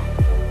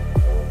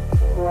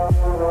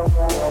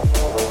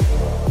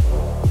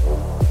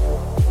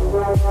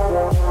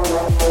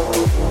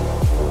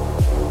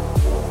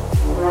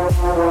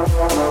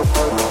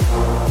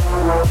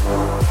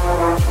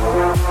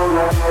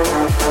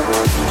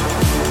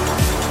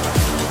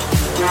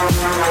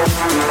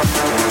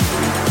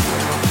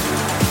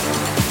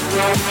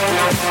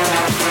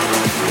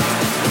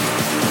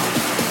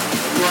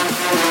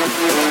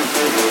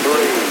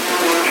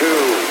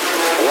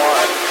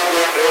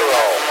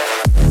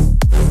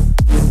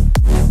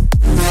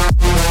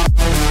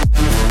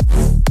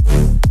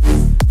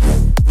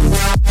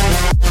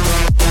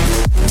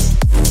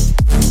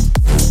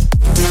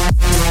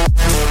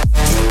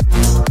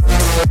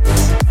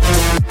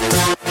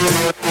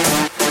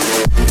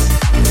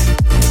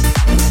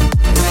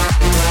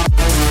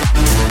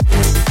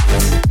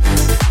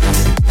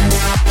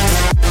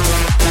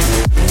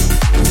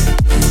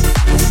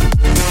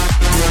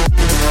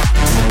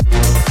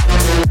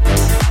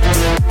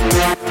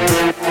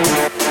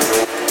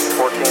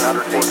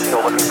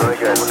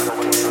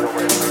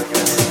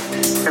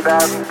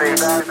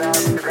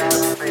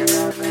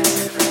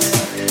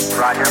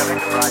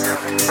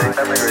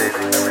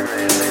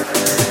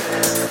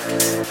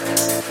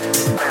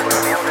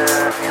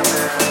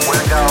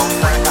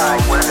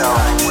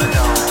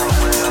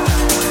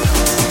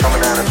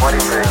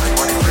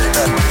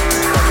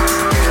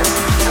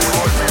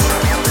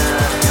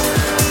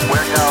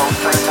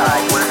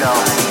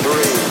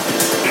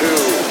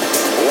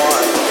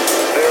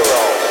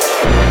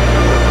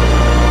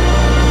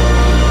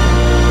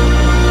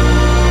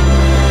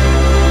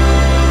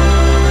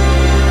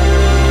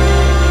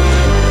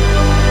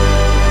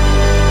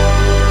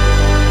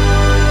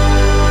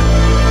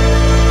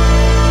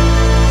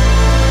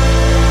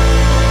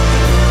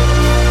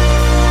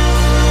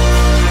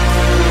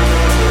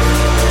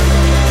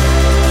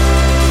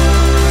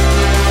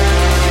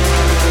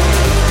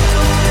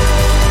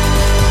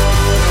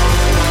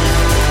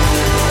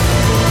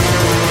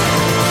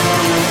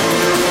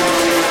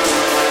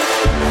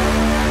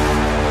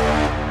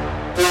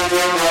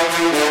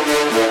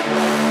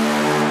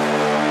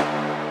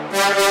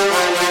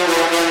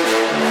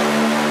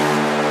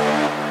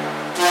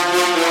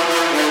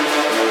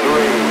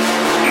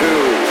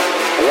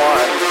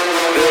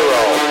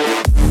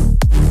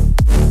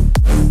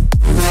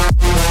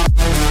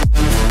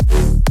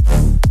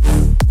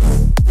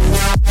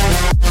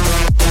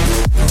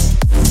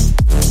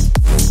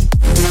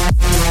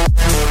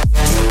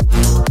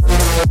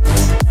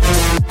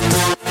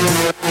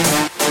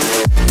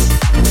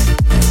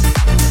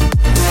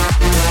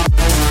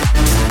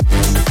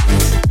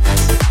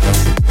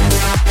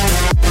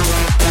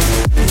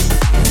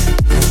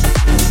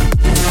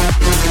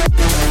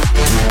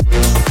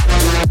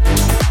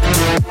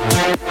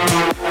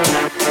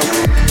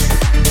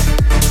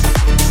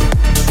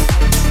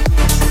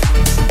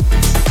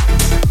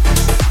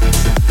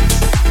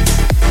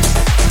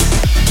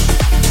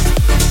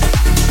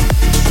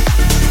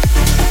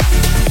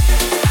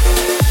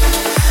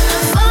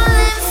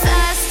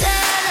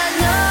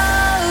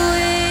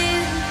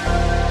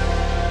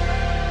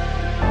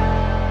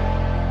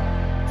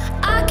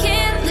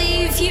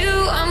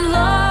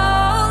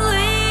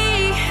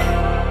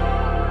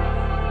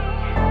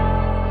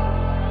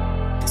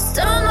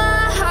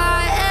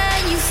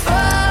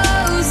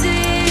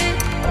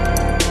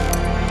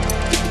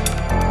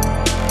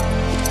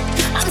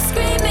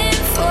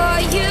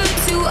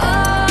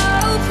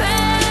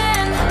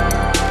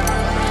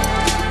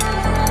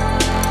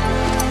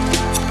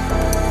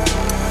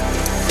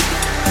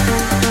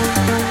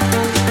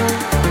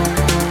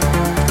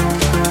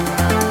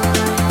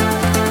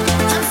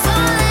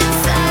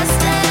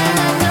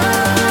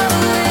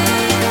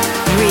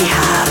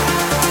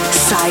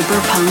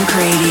 Cyberpunk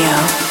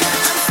Radio.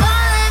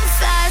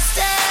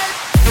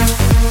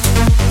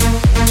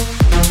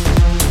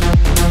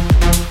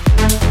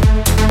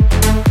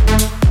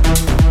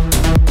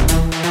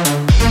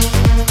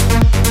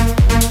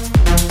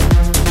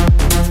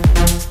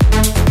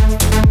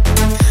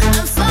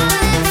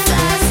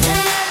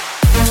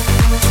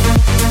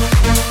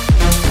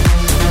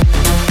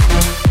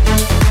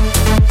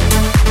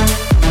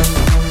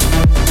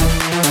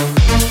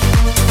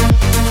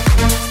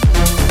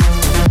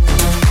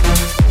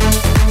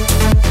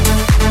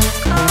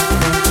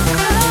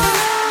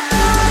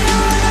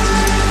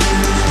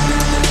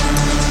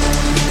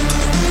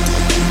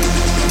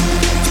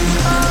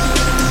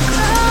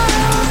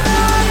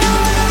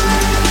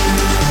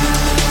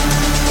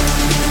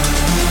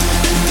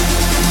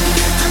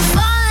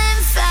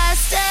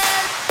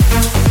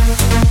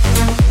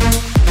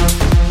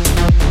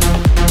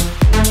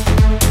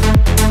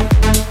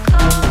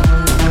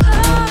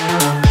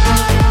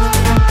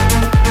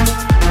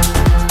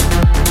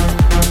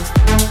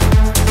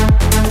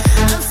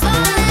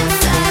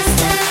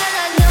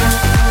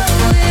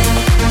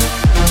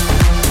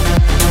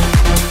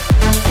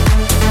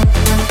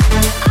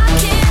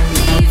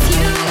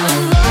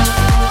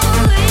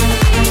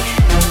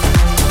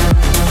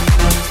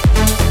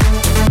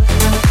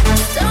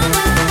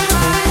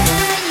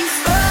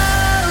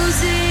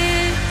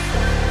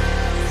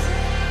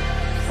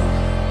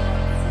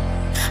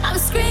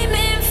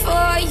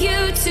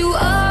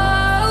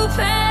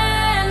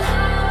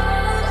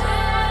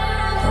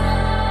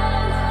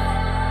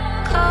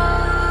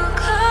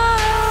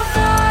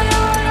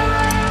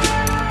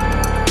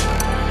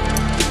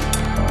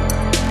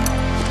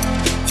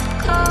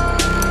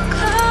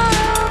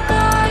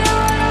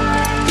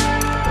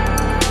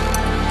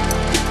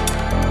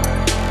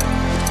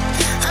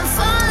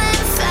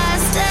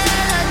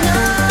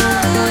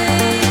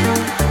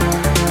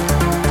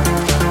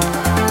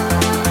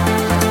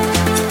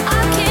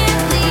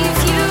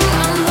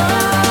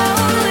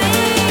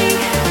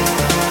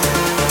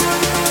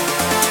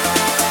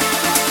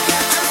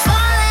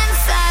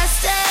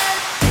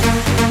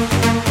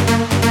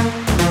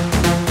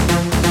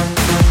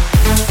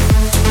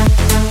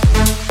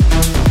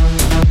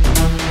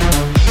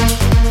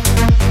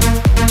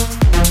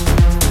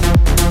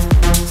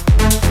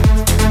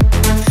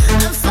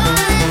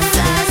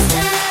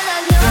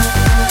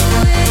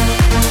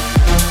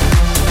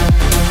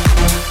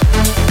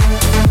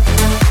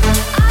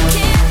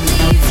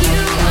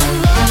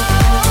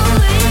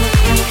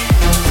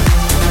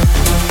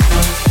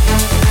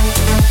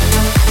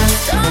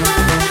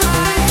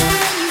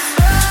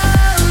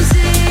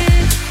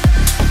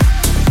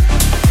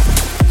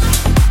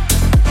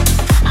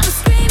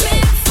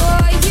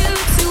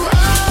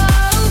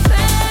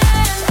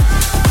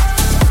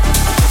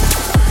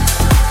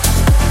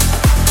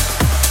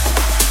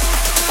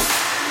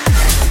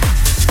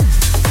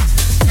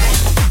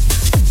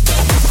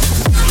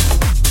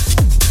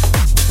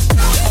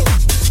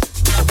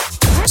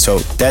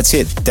 That's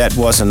it. That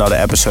was another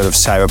episode of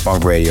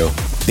Cyberpunk Radio.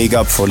 Big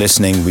up for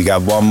listening. We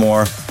got one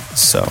more,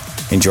 so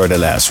enjoy the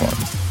last one.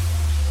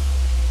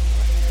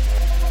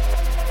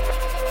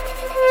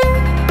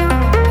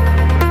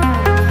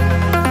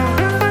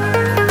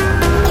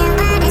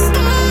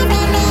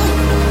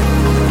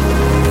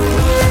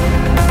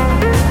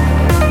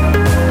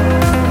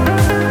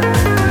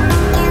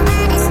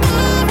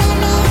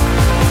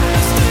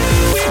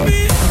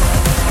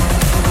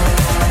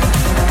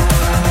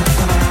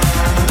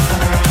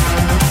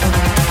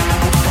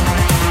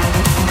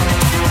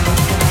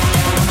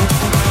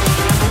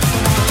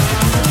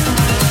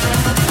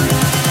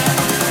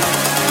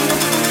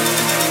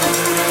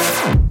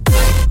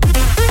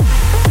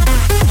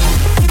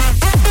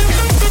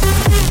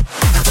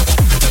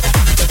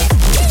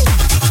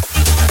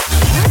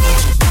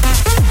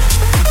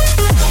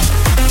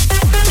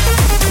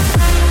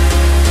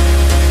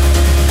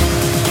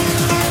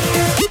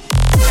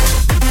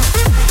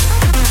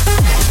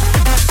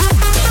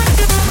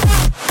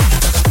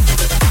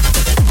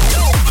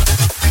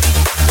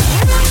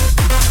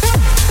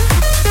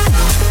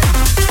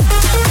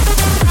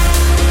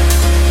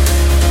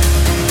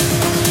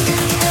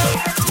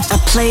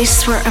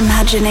 Place where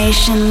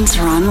imaginations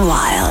run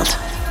wild.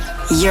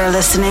 You're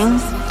listening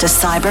to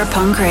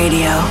Cyberpunk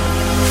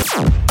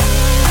Radio.